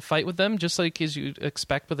style and fight with them, just like as you'd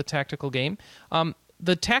expect with a tactical game.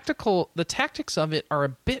 The tactics of it are a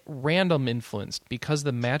bit random influenced because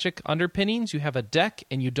the Magic underpinnings, you have a deck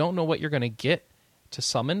and you don't know what you're going to get to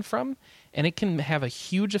summon from, and it can have a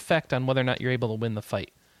huge effect on whether or not you're able to win the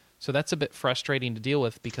fight. So that's a bit frustrating to deal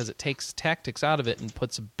with because it takes tactics out of it and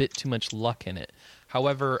puts a bit too much luck in it.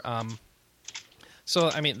 However, so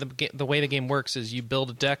I mean the way the game works is you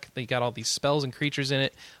build a deck, you got all these spells and creatures in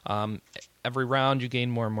it. Every round you gain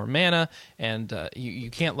more and more mana, and you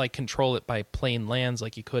can't like control it by playing lands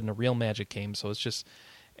like you could in a real Magic game. So it's just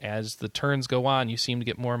as the turns go on, you seem to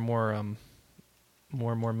get more and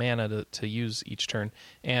more mana to use each turn,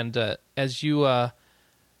 and as you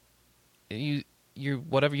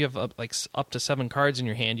whatever you have like up to 7 cards in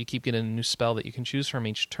your hand, you keep getting a new spell that you can choose from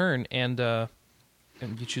each turn, and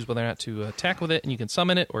you choose whether or not to attack with it, and you can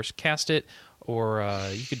summon it or cast it, or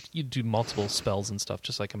you do multiple spells and stuff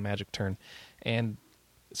just like a Magic turn, and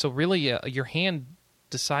so really your hand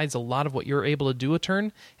decides a lot of what you're able to do a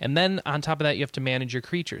turn, and then on top of that you have to manage your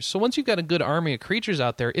creatures. So once you've got a good army of creatures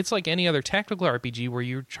out there, it's like any other tactical RPG where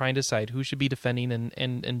you're trying to decide who should be defending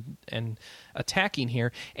and attacking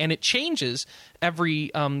here, and it changes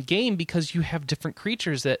every game because you have different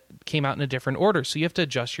creatures that came out in a different order, so you have to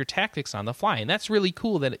adjust your tactics on the fly, and that's really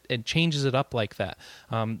cool that it changes it up like that.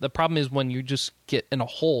 The problem is when you just get in a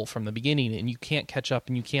hole from the beginning and you can't catch up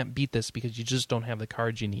and you can't beat this because you just don't have the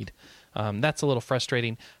cards you need. That's a little frustrating.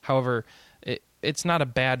 However, it's not a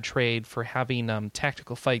bad trade for having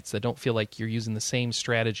tactical fights that don't feel like you're using the same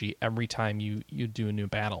strategy every time you do a new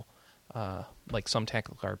battle, like some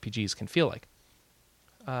tactical RPGs can feel like.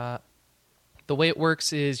 The way it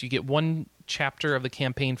works is you get 1 chapter of the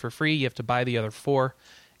campaign for free. You have to buy the other 4,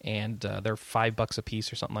 and they're $5 a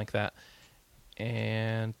piece or something like that.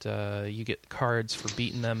 And you get cards for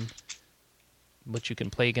beating them, which you can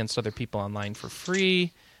play against other people online for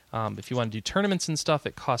free. If you want to do tournaments and stuff,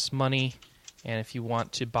 it costs money. And if you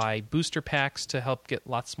want to buy booster packs to help get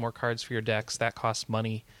lots more cards for your decks, that costs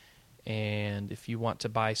money. And if you want to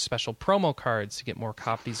buy special promo cards to get more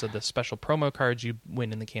copies of the special promo cards you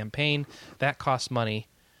win in the campaign, that costs money.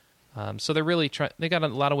 So they're really they got a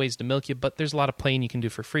lot of ways to milk you, but there's a lot of playing you can do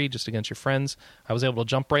for free just against your friends. I was able to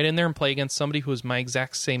jump right in there and play against somebody who was my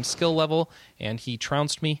exact same skill level, and he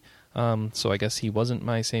trounced me. So I guess he wasn't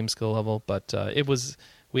my same skill level, but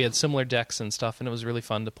we had similar decks and stuff, and it was really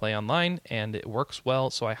fun to play online, and it works well.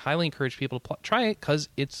 So I highly encourage people to try it because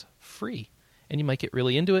it's free, and you might get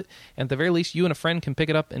really into it. And at the very least, you and a friend can pick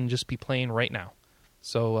it up and just be playing right now.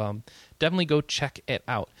 So definitely go check it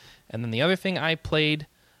out. And then the other thing I played,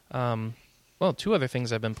 two other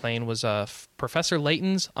things I've been playing was Professor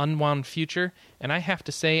Layton's Unwound Future, and I have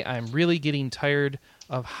to say I'm really getting tired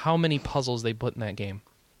of how many puzzles they put in that game.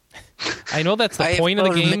 I know that's the point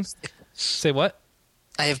of the game. Say what?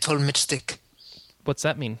 I have told Matchstick. What's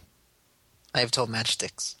that mean? I have told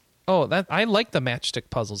Matchsticks. Oh, I like the matchstick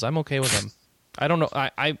puzzles. I'm okay with them. I don't know.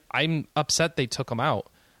 I'm upset they took them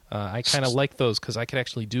out. I kind of like those because I could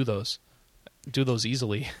actually do those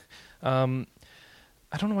easily.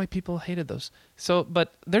 I don't know why people hated those.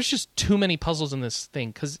 But there's just too many puzzles in this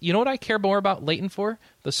thing. Because you know what I care more about Layton for?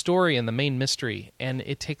 The story and the main mystery. And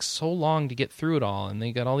it takes so long to get through it all. And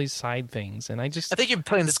they got all these side things. And I think you're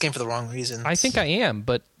playing this game for the wrong reasons. I think I am.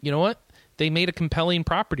 But you know what? They made a compelling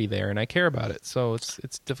property there, and I care about it. So it's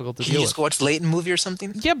difficult to deal with. Can you just watch the Layton movie or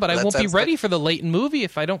something? Yeah, but I won't be ready for the Layton movie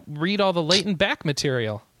if I don't read all the Layton back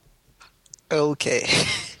material. Okay.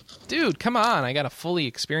 Dude, come on. I got to fully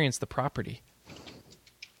experience the property.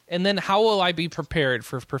 And then how will I be prepared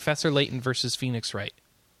for Professor Layton versus Phoenix Wright?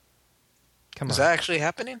 Come on. Is that actually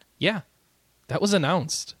happening? Yeah. That was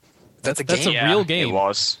announced. That's a game? That's a real game. It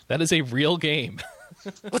was. That is a real game.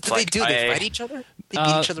 What do they do? They fight each other? They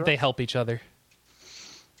beat each other up? They help each other.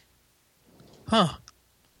 Huh.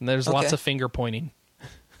 And there's lots of finger pointing.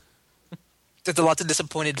 There's lots of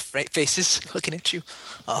disappointed faces looking at you.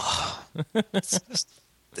 Oh. It's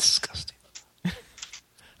disgusting.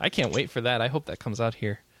 I can't wait for that. I hope that comes out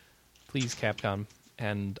here. Please, Capcom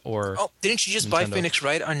or didn't you just Nintendo. buy Phoenix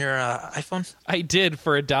Wright on your iPhone? I did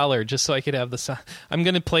for $1 just so I could have the sound. I'm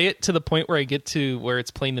going to play it to the point where I get to where it's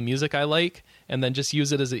playing the music I like, and then just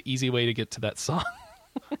use it as an easy way to get to that song.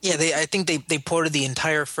 Yeah, I think they ported the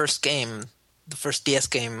entire first game, the first DS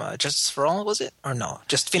game, Justice for All, was it? Or no,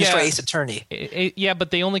 just Phoenix Wright Ace Attorney. Yeah, but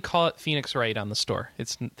they only call it Phoenix Wright on the store.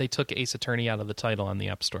 They took Ace Attorney out of the title on the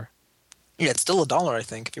App Store. Yeah, it's still $1, I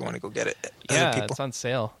think, if you want to go get it. Yeah, it's on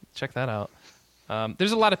sale. Check that out.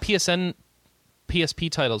 There's a lot of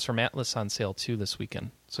PSP titles from Atlas on sale, too, this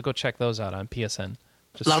weekend. So go check those out on PSN.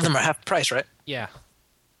 A lot of them are half price, right? Yeah.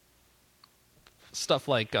 Stuff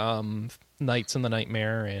like Knights in the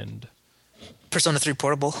Nightmare and... Persona 3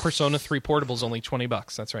 Portable. Persona 3 Portable is only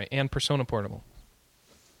 $20. That's right. And Persona Portable.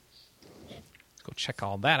 Go check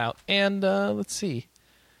all that out. And let's see.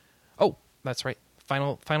 Oh, that's right.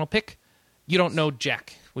 Final pick. You Don't Know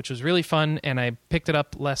Jack, which was really fun, and I picked it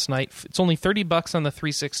up last night. It's only $30 on the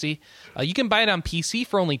 360. You can buy it on PC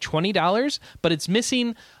for only $20, but it's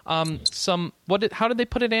missing some... How did they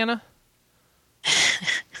put it, Anna?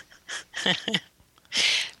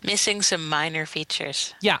 Missing some minor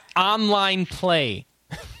features. Yeah, online play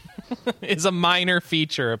is a minor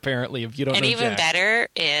feature, apparently, if You Don't Know Jack. And even better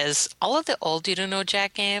is all of the old You Don't Know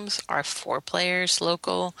Jack games are 4 players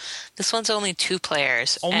local. This one's only 2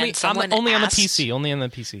 players. Only on the PC. Only on the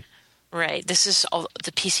PC. Right. This is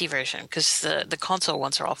the PC version because the console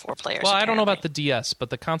ones are all 4 players. Well, apparently. I don't know about the DS, but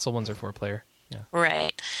the console ones are 4 player. Yeah.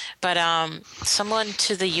 Right. But someone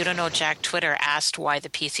to the You Don't Know Jack Twitter asked why the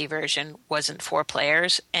PC version wasn't 4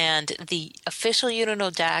 players, and the official You Don't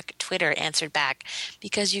Know Jack Twitter answered back,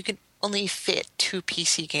 because you can only fit 2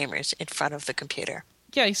 PC gamers in front of the computer.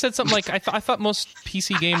 Yeah, he said something like, I thought most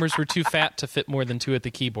PC gamers were too fat to fit more than 2 at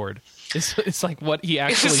the keyboard. It's like what he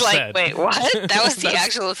actually said. Wait, what? That was the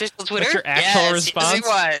actual official Twitter? That's your actual response?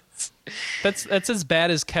 Yes, it was. That's as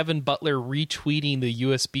bad as Kevin Butler retweeting the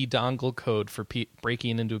USB dongle code for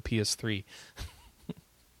breaking into a PS3.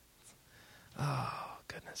 Oh,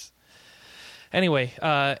 goodness. Anyway,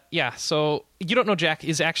 so You Don't Know Jack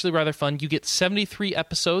is actually rather fun. You get 73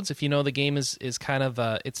 episodes. If you know, the game is kind of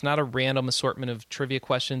it's not a random assortment of trivia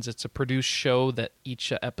questions. It's a produced show that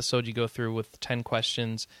each episode you go through with 10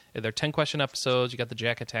 questions. They're 10-question episodes. You got the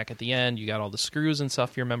Jack Attack at the end. You got all the screws and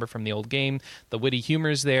stuff you remember from the old game. The witty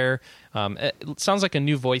humor's there. It sounds like a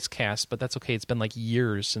new voice cast, but that's okay. It's been like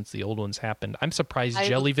years since the old ones happened. I'm surprised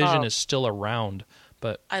Jellyvision is still around.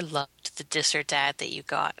 But I loved the Disser Dad that you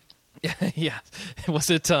got. Yeah. Was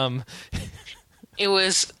it... It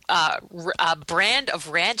was a brand of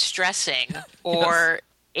ranch dressing or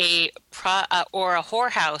or a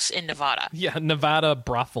whorehouse in Nevada. Yeah, Nevada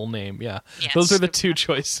brothel name. Yeah, yes. Those are the two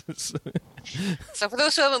choices. So for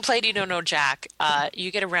those who haven't played You Don't Know Jack,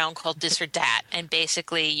 you get a round called Dis or Dat, and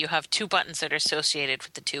basically you have two buttons that are associated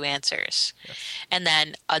with the two answers. Yes. And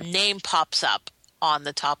then a name pops up on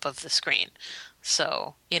the top of the screen.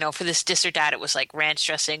 So, for this Dis or Dat, it was like ranch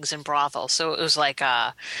dressings and brothel. So it was like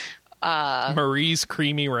Marie's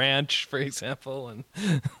Creamy Ranch, for example, and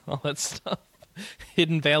all that stuff.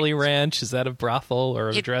 Hidden Valley Ranch, is that a brothel or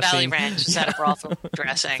a Hidden dressing? Valley Ranch, is that a brothel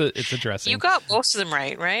dressing? It's a dressing. You got most of them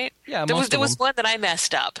right? Yeah, there there was one that I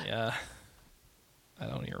messed up. Yeah. I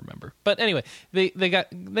don't even remember. But anyway, they got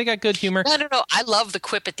good humor. No. I love the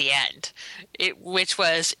quip at the end, which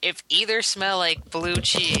was, if either smell like blue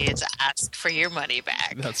cheese, ask for your money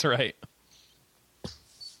back. That's right.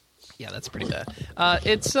 Yeah, that's pretty bad.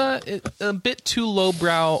 It's a bit too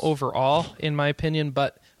lowbrow overall, in my opinion,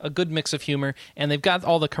 but a good mix of humor. And they've got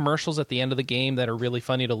all the commercials at the end of the game that are really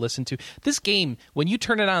funny to listen to. This game, when you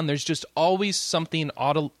turn it on, there's just always something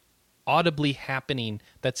audibly happening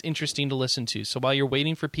that's interesting to listen to. So while you're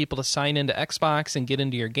waiting for people to sign into Xbox and get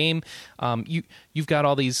into your game, you've got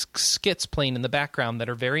all these skits playing in the background that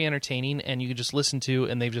are very entertaining, and you can just listen to,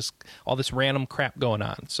 and they've just all this random crap going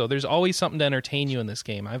on. So there's always something to entertain you in this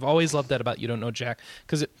game. I've always loved that about You Don't Know Jack,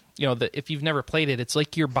 because if you've never played it, it's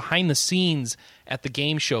like you're behind the scenes at the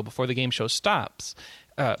game show before the game show stops.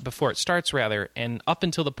 Before it starts, rather, and up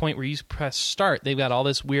until the point where you press start, they've got all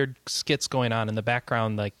this weird skits going on in the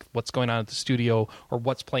background, like what's going on at the studio or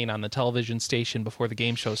what's playing on the television station before the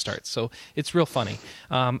game show starts. So it's real funny.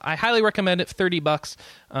 I highly recommend it. $30,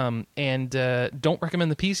 and don't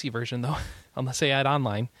recommend the PC version though, unless they add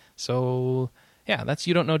online. So yeah, that's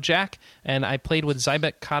You Don't Know Jack, and I played with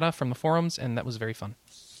Zybek Kata from the forums, and that was very fun.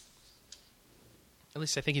 At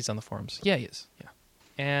least I think he's on the forums. Yeah, he is. Yeah.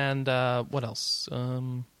 And what else?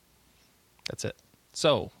 That's it.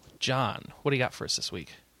 So, John, what do you got for us this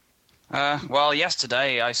week? Well,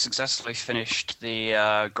 yesterday I successfully finished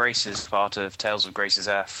the Graces part of Tales of Graces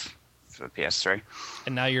F for PS3.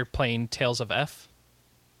 And now you're playing Tales of F?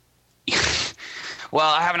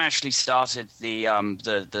 Well, I haven't actually started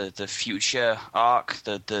the future arc,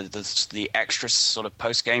 the extra sort of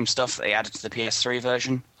post game stuff that they added to the PS3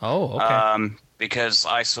 version. Oh, okay. Because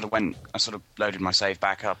I sort of loaded my save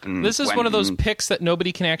back up, and this is one of those picks that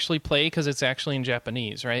nobody can actually play because it's actually in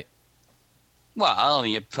Japanese, right? Well,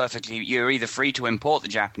 you're either free to import the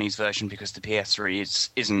Japanese version because the PS3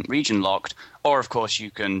 isn't region locked, or of course you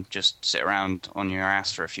can just sit around on your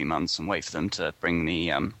ass for a few months and wait for them to bring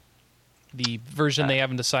the version. They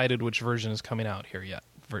haven't decided which version is coming out here yet.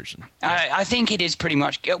 Version. I think it is pretty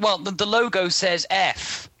much. Well, the logo says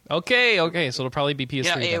F. Okay, so it'll probably be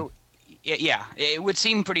PS3. Yeah, it would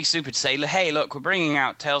seem pretty stupid to say, hey, look, we're bringing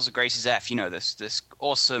out Tales of Graces F, this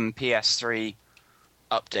awesome PS3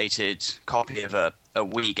 updated copy of a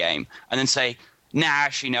Wii game, and then say, nah,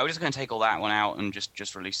 actually, no, we're just going to take all that one out and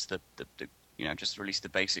just release the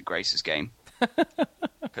basic Graces game.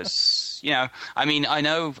 Because, I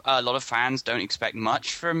know a lot of fans don't expect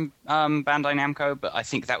much from Bandai Namco, but I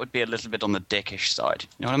think that would be a little bit on the dickish side.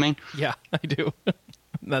 You know what I mean? Yeah, I do.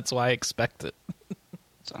 That's why I expect it.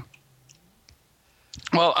 So...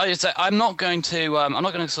 Well, I'm not going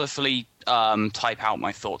to sort of fully type out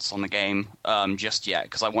my thoughts on the game just yet,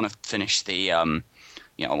 because I want to finish the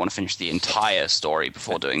entire story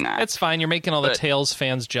before doing that. It's fine. You're making all the Tales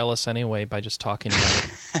fans jealous anyway by just talking about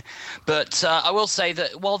it. But I will say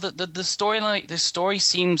that while the story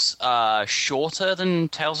seems shorter than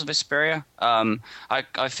Tales of Vesperia,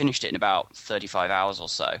 I finished it in about 35 hours or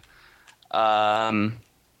so.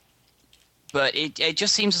 But it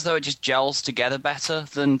just seems as though it just gels together better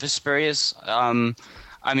than Vesperia's. I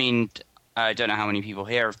don't know how many people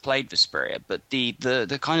here have played Vesperia, but the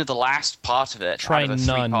kind of the last part of it... Try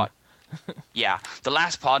none. Yeah, the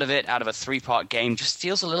last part of it out of a 3-part game just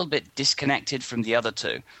feels a little bit disconnected from the other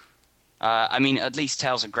two. At least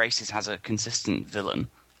Tales of Graces has a consistent villain,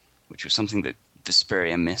 which was something that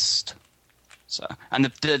Vesperia missed. So, and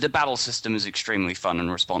the battle system is extremely fun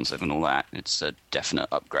and responsive and all that. It's a definite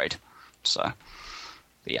upgrade. So,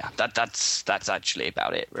 but yeah, that's actually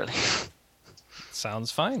about it, really.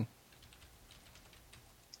 Sounds fine.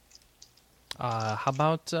 How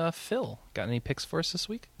about Phil? Got any picks for us this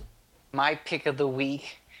week? My pick of the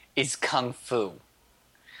week is Kung Fu.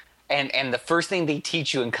 And the first thing they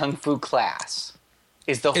teach you in Kung Fu class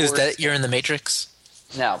is the horse. Is that you're in the Matrix?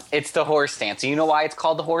 No, it's the horse stance. You know why it's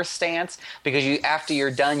called the horse stance? Because after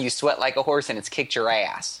you're done, you sweat like a horse and it's kicked your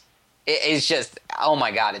ass. It's just, oh my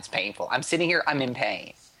God, it's painful. I'm sitting here, I'm in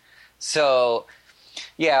pain. So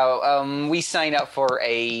We sign up for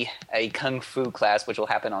a kung fu class, which will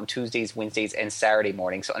happen on Tuesdays, Wednesdays, and Saturday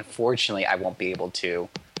morning. So unfortunately, I won't be able to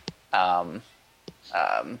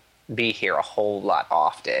be here a whole lot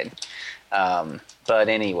often. But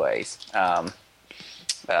anyways,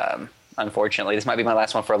 unfortunately, this might be my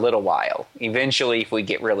last one for a little while. Eventually, if we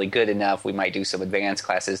get really good enough, we might do some advanced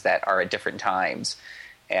classes that are at different times.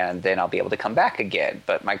 And then I'll be able to come back again.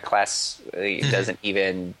 But my class doesn't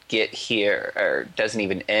even get here, or doesn't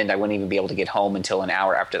even end. I wouldn't even be able to get home until an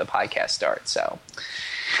hour after the podcast starts. So,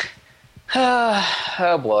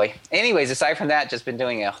 oh boy. Anyways, aside from that, just been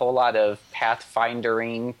doing a whole lot of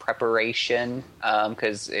Pathfindering preparation.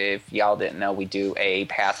 Because if y'all didn't know, we do a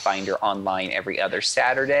Pathfinder online every other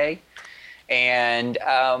Saturday. And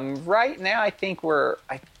right now, I think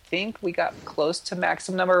we got close to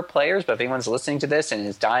maximum number of players, but if anyone's listening to this and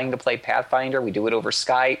is dying to play Pathfinder, we do it over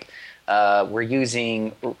Skype. We're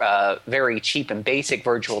using very cheap and basic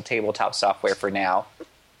virtual tabletop software for now.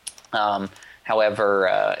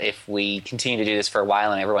 However, if we continue to do this for a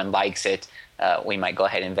while and everyone likes it, we might go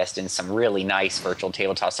ahead and invest in some really nice virtual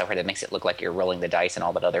tabletop software that makes it look like you're rolling the dice and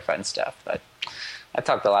all that other fun stuff. But I've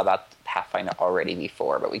talked a lot about Pathfinder already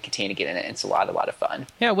before, but we continue to get in it. It's a lot of fun.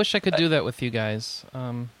 Yeah, I wish I could do that with you guys.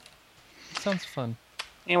 Sounds fun.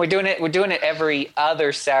 And we're doing it every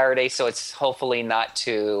other Saturday, so it's hopefully not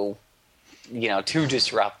too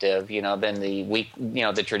disruptive, than the week,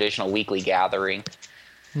 the traditional weekly gathering.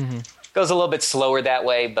 Mm-hmm. Goes a little bit slower that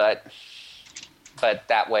way, but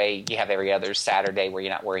that way you have every other Saturday where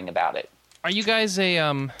you're not worrying about it. Are you guys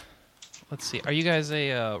a let's see? Are you guys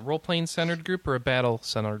a role-playing centered group or a battle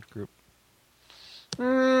centered group?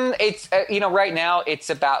 It's right now it's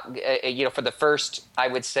about for the first, I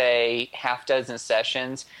would say, half dozen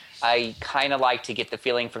sessions, I kind of like to get the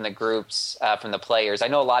feeling from the groups, from the players. I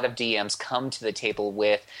know a lot of DMs come to the table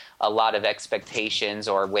with a lot of expectations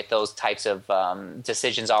or with those types of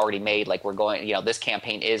decisions already made, like we're going, this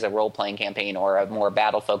campaign is a role-playing campaign or a more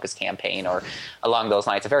battle-focused campaign or along those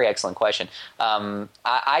lines. A very excellent question.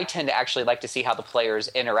 I tend to actually like to see how the players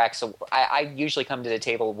interact. So I usually come to the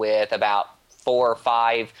table with about 4 or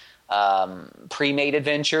 5 pre-made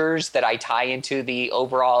adventures that I tie into the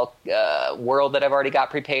overall world that I've already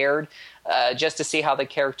got prepared, just to see how the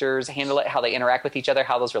characters handle it, how they interact with each other,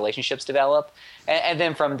 how those relationships develop. And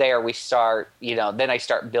then from there we start, then I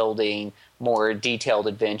start building more detailed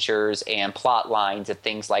adventures and plot lines and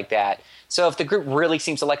things like that. So if the group really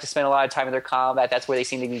seems to like to spend a lot of time in their combat, that's where they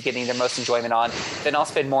seem to be getting their most enjoyment on, then I'll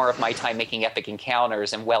spend more of my time making epic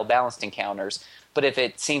encounters and well-balanced encounters. But if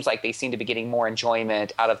it seems like they seem to be getting more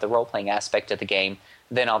enjoyment out of the role-playing aspect of the game,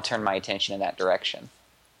 then I'll turn my attention in that direction.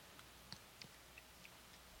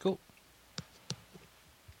 Cool.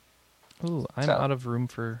 Ooh, I'm out of room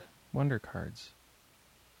for wonder cards.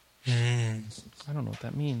 I don't know what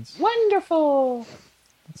that means. Wonderful!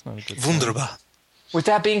 That's not a good Wunderbar. With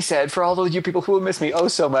that being said, for all those you people who will miss me oh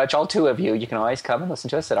so much, all 2 of you, you can always come and listen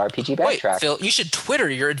to us at RPG Backtrack. Wait, Phil, you should Twitter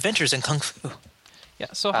your adventures in Kung Fu. Yeah.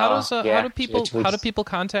 So how do people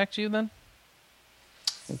contact you then?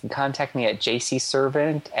 You can contact me at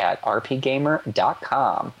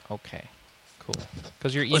jcservant@rpgamer.com. Okay. Cool.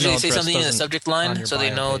 Because your email should you address say something in the doesn't subject line so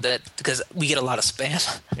they know page. that, because we get a lot of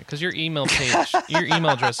spam. Because your email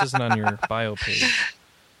address isn't on your bio page.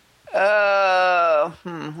 I'll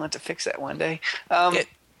have to fix that one day. That's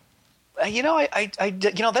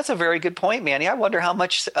a very good point, Manny. I wonder how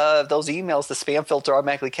much of those emails the spam filter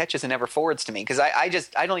automatically catches and never forwards to me. Because I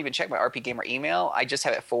don't even check my RP Gamer email. I just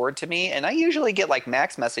have it forward to me, and I usually get like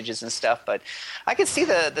max messages and stuff. But I could see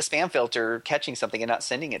the spam filter catching something and not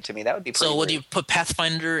sending it to me. That would be pretty. So, weird. Do you put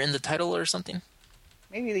Pathfinder in the title or something?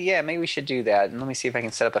 Maybe we should do that. And let me see if I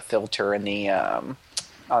can set up a filter in the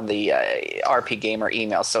on the RP Gamer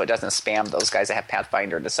email so it doesn't spam those guys that have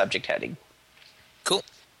Pathfinder in the subject heading. Cool.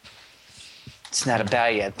 It's not a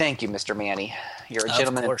bad idea. Thank you, Mr. Manny. You're a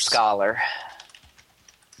gentleman and scholar.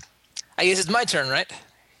 I guess it's my turn, right?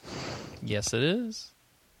 Yes, it is.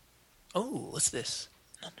 Oh, what's this?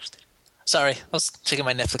 Understated. Sorry, I was checking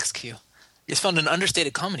my Netflix queue. Just found an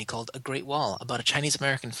understated comedy called A Great Wall about a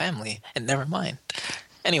Chinese-American family, and never mind.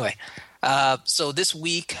 Anyway, so this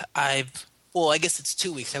week I guess it's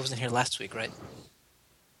 2 weeks. I wasn't here last week, right?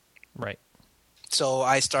 Right. So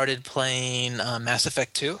I started playing Mass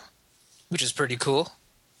Effect 2. Which is pretty cool.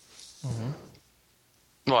 Mm-hmm.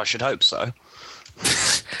 Well, I should hope so.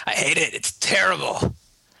 I hate it. It's terrible.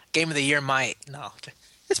 Game of the year might. No.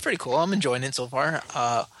 It's pretty cool. I'm enjoying it so far.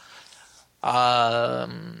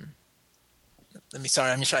 I'm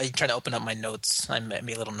trying to open up my notes. I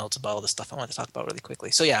made little notes about all the stuff I want to talk about really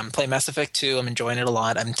quickly. So yeah, I'm playing Mass Effect 2. I'm enjoying it a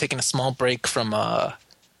lot. I'm taking a small break from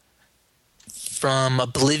from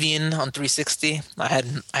Oblivion on 360. I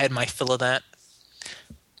had my fill of that.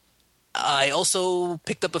 I also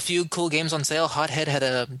picked up a few cool games on sale. Hothead had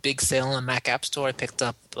a big sale in the Mac App Store. I picked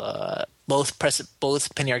up both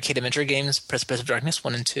Penny Arcade Adventure games, Precipice of Darkness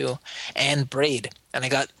 1 and 2, and Braid. And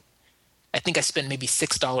I think I spent maybe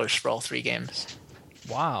 $6 for all 3 games.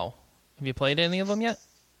 Wow. Have you played any of them yet?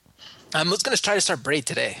 I was going to try to start Braid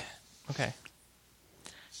today. Okay.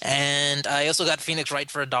 And I also got Phoenix Wright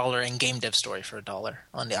for $1 and Game Dev Story for $1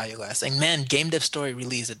 on the iOS. And man, Game Dev Story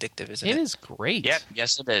really is addictive, isn't it? It is great. Yep,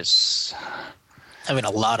 yes it is. Having a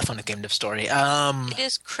lot of fun with Game Dev Story. It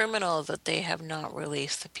is criminal that they have not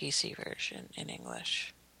released the PC version in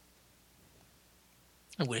English.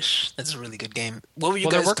 I wish. That's a really good game. What were you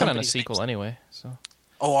guys? They're working on a sequel anyway. So.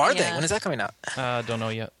 Oh, are they? Yeah. When is that coming out? Don't know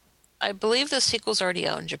yet. I believe the sequel's already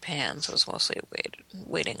out in Japan, so it's mostly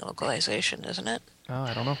waiting localization, isn't it? Oh,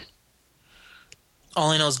 I don't know. All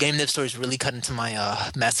I know is Game Dev Story is really cut into my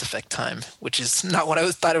Mass Effect time, which is not what I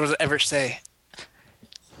thought it would ever say.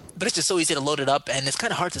 But it's just so easy to load it up, and it's kind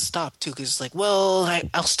of hard to stop, too, because it's like, well,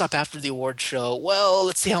 I'll stop after the award show. Well,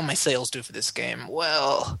 let's see how my sales do for this game.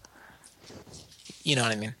 Well, you know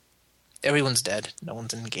what I mean. Everyone's dead. No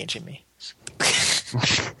one's engaging me.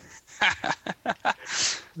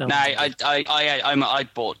 I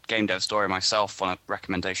bought Game Dev Story myself on a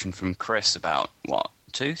recommendation from Chris about,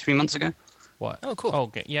 2-3 months ago? What? Oh, cool. Oh,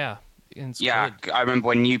 okay. Yeah. It's Yeah, good. I remember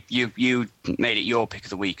when you made it your pick of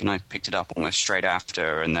the week, and I picked it up almost straight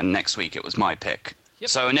after, and then next week it was my pick. Yep.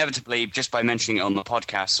 So inevitably, just by mentioning it on the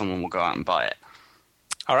podcast, someone will go out and buy it.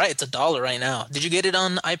 All right, it's $1 right now. Did you get it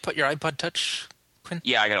on your iPod Touch, Quinn?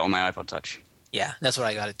 Yeah, I got it on my iPod Touch. Yeah, that's what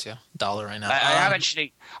I got it to. $1 right now. I have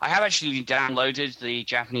actually downloaded the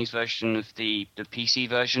Japanese version of the PC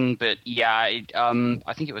version, but yeah, I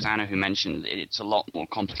think it was Anna who mentioned it's a lot more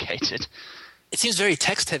complicated. It seems very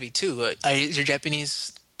text heavy too. Is your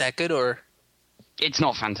Japanese that good, or? It's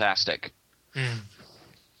not fantastic.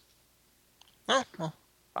 Oh, well,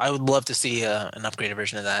 I would love to see an upgraded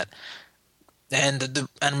version of that. And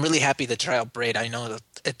I'm really happy to try out Braid. I know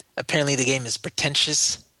that apparently the game is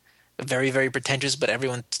pretentious. Very, very pretentious, but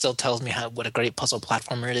everyone still tells me what a great puzzle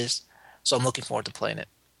platformer it is. So I'm looking forward to playing it.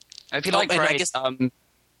 If you like Braid,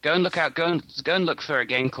 go and look for a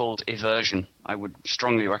game called Eversion. I would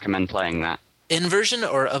strongly recommend playing that. Inversion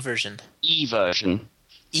or aversion? Eversion.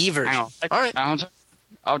 Eversion. Hang on. All right.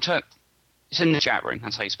 I'll tell. It's in the chat room.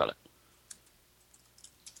 That's how you spell it.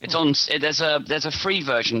 It's on. There's a free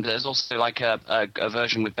version, but there's also like a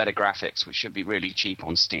version with better graphics, which should be really cheap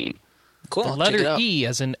on Steam. Cool. The letter E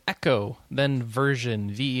as in echo, then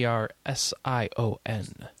version, VERSION. I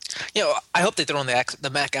hope they throw in the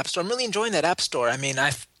Mac App Store. I'm really enjoying that App Store. I mean,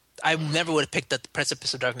 I never would have picked up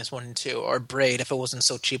Precipice of Darkness 1 and 2 or Braid if it wasn't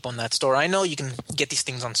so cheap on that store. I know you can get these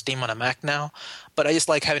things on Steam on a Mac now, but I just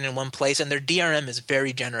like having it in one place, and their DRM is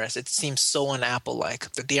very generous. It seems so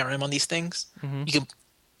un-Apple-like, the DRM on these things. Mm-hmm.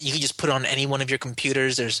 You can just put it on any one of your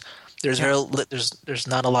computers. There's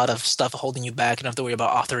not a lot of stuff holding you back. You don't have to worry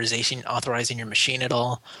about authorizing your machine at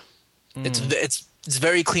all. It's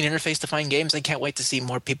very clean interface to find games. I can't wait to see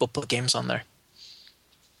more people put games on there.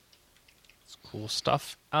 It's cool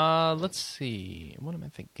stuff. Let's see. What am I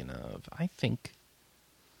thinking of? I think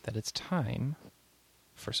that it's time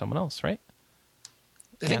for someone else, right?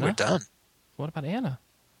 I think we're done. What about Anna?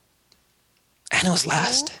 Anna was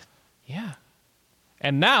last. Yeah.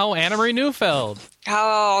 And now, Anna Marie Neufeld.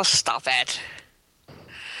 Oh, stop it.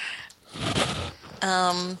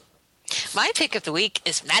 My pick of the week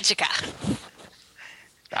is Magicka.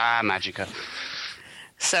 Magicka.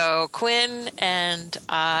 So Quinn and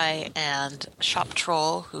I and Shop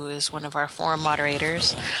Troll, who is one of our forum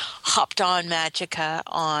moderators, hopped on Magicka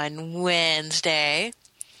on Wednesday.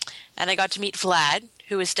 And I got to meet Vlad,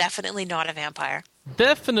 who is definitely not a vampire.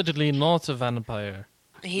 Definitely not a vampire.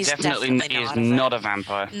 He's definitely not a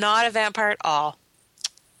vampire. Not a vampire at all.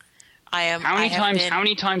 How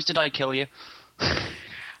many times did I kill you?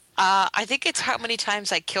 I think it's how many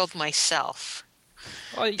times I killed myself.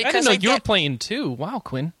 Oh, I didn't know you were playing too. Wow,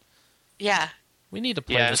 Quinn. Yeah. We need to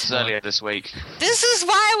play this. this earlier this week. This is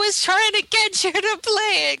why I was trying to get you to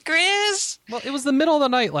play it, Grizz. Well, it was the middle of the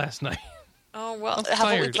night last night. Oh, well, how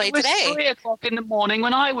about we play today? It was 3 o'clock in the morning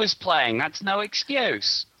when I was playing. That's no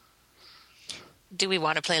excuse. Do we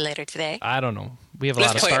want to play later today? I don't know. We have a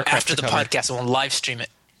Let's lot of play StarCraft it after the podcast and we'll live stream it.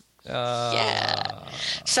 Yeah.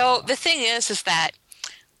 So the thing is that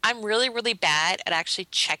I'm really, really bad at actually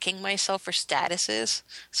checking myself for statuses.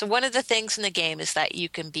 So one of the things in the game is that you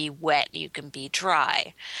can be wet, you can be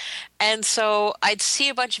dry. And so I'd see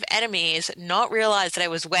a bunch of enemies, not realize that I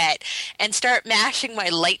was wet, and start mashing my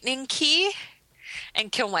lightning key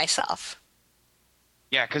and kill myself.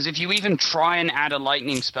 Yeah, because if you even try and add a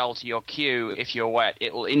lightning spell to your queue, if you're wet,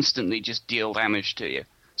 it will instantly just deal damage to you.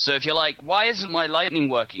 So if you're like, why isn't my lightning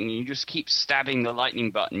working? And you just keep stabbing the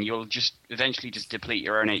lightning button, you'll just eventually just deplete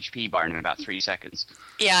your own HP bar in about 3 seconds.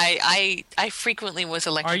 Yeah, I frequently was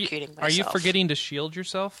electrocuting myself. Are you forgetting to shield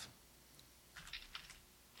yourself?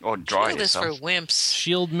 Or dry Shield yourself. is for wimps.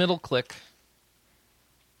 Shield middle click.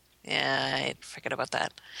 Yeah, I forget about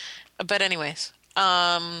that. But anyways,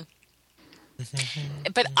 but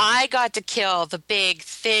I got to kill the big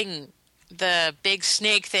thing, the big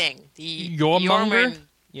snake thing. The Yormonger?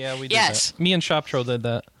 Yeah, we did that. Me and Shoptro did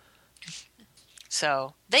that.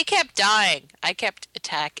 So they kept dying. I kept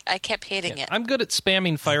hitting it. I'm good at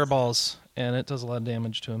spamming fireballs, and it does a lot of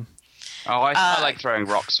damage to him. Oh, I like throwing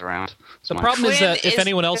rocks around. The problem is that if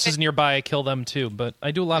anyone else is nearby, I kill them too, but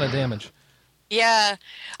I do a lot of damage. Yeah,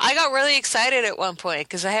 I got really excited at one point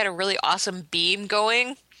because I had a really awesome beam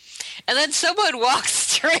going, and then someone walked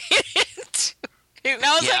straight into it. And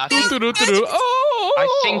I was like, I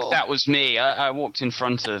think that was me. I walked in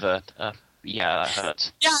front of a yeah, that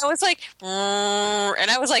hurt. Yeah, I was like,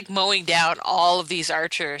 and I was like mowing down all of these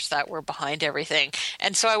archers that were behind everything.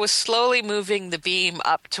 And so I was slowly moving the beam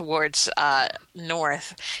up towards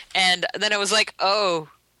north. And then I was like, oh,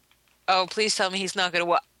 please tell me he's not going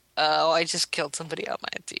to Oh, I just killed somebody on my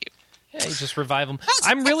team. Yeah, you just revive them.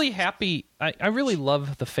 I'm really happy. I really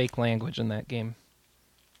love the fake language in that game.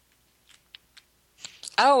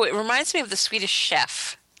 Oh, it reminds me of the Swedish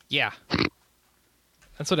Chef. Yeah.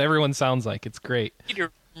 That's what everyone sounds like. It's great.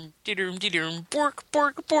 Bork,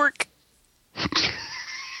 bork, bork.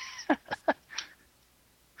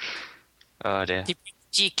 Oh, dear.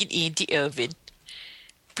 Chicken in the oven.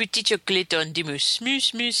 Pretty chocolate on the mousse.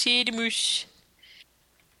 Mousse, mousse, here the mousse.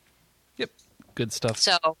 Yep. Good stuff.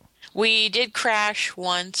 So, we did crash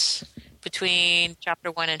once between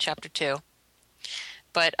Chapter 1 and Chapter 2.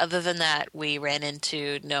 But other than that, we ran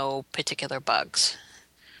into no particular bugs.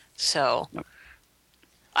 So, nope.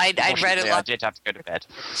 I'd read a lot. I did have to go to bed.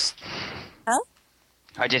 Huh?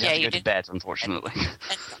 I did have to go to bed, unfortunately.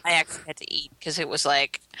 And I actually had to eat because it was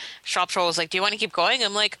like, Shop Troll was like, do you want to keep going?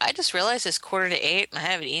 I'm like, I just realized it's 7:45 and I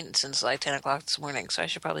haven't eaten since like 10 o'clock this morning, so I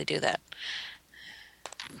should probably do that.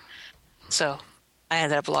 So, I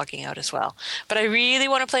ended up logging out as well. But I really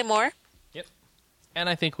want to play more. Yep. And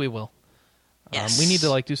I think we will. Yes. We need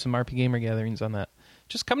to do some RP Gamer gatherings on that.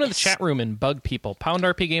 Just come to the chat room and bug people. Pound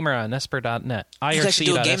RP Gamer on esper.net.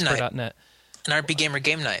 irc.esper.net. An RP Gamer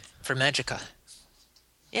game night for Magicka.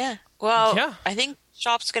 Yeah. Well, yeah. I think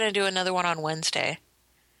Shop's going to do another one on Wednesday.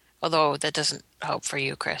 Although that doesn't help for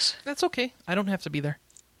you, Chris. That's okay. I don't have to be there.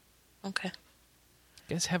 Okay.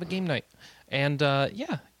 You guys have a game night. And,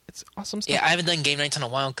 it's awesome stuff. Yeah, I haven't done game nights in a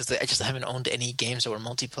while because I just haven't owned any games that were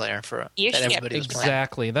multiplayer that everybody was playing.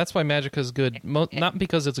 Exactly. That's why Magicka's good. Not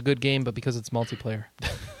because it's a good game, but because it's multiplayer.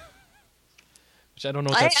 Which I don't know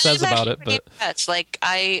what that says about it, but it's like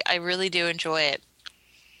I really do enjoy it.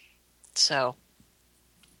 So,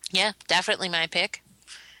 yeah, definitely my pick.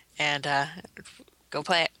 And go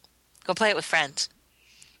play it. Go play it with friends.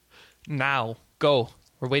 Now, go.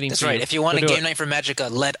 We're waiting. That's right. If you want a game night for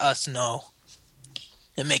Magicka, let us know.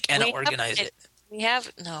 And make Anna organize it. We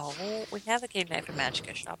have a game night for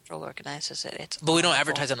Magicka. Shop Troll organizes it. But we don't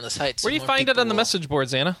advertise it on the site. So where do you find it on the message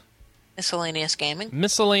boards, Anna? Miscellaneous Gaming.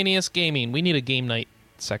 Miscellaneous Gaming. We need a game night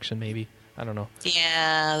section, maybe. I don't know.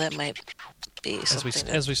 Yeah, that might be something.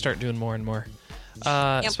 As we start doing more and more.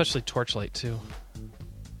 Especially Torchlight, too.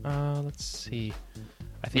 Let's see.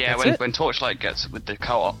 I think when Torchlight gets with the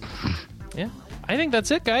co-op. Yeah. I think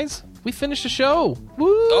that's it, guys. We finished the show. Woo!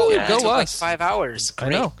 Oh, yeah. Go it took us. like 5 hours. Great. I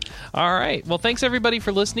know. All right. Well, thanks, everybody,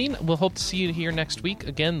 for listening. We'll hope to see you here next week.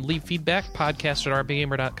 Again, leave feedback,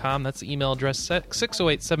 podcast@rpgamer.com. That's the email address,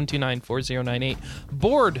 608-729-4098,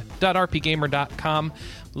 board.rpgamer.com.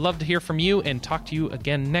 Love to hear from you and talk to you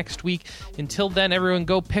again next week. Until then, everyone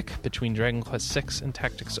go pick between Dragon Quest VI and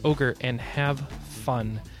Tactics Ogre and have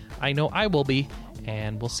fun. I know I will be,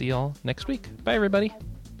 and we'll see y'all next week. Bye, everybody.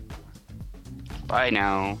 Bye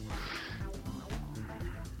now.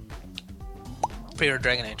 Pre-order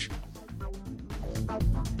Dragon Age.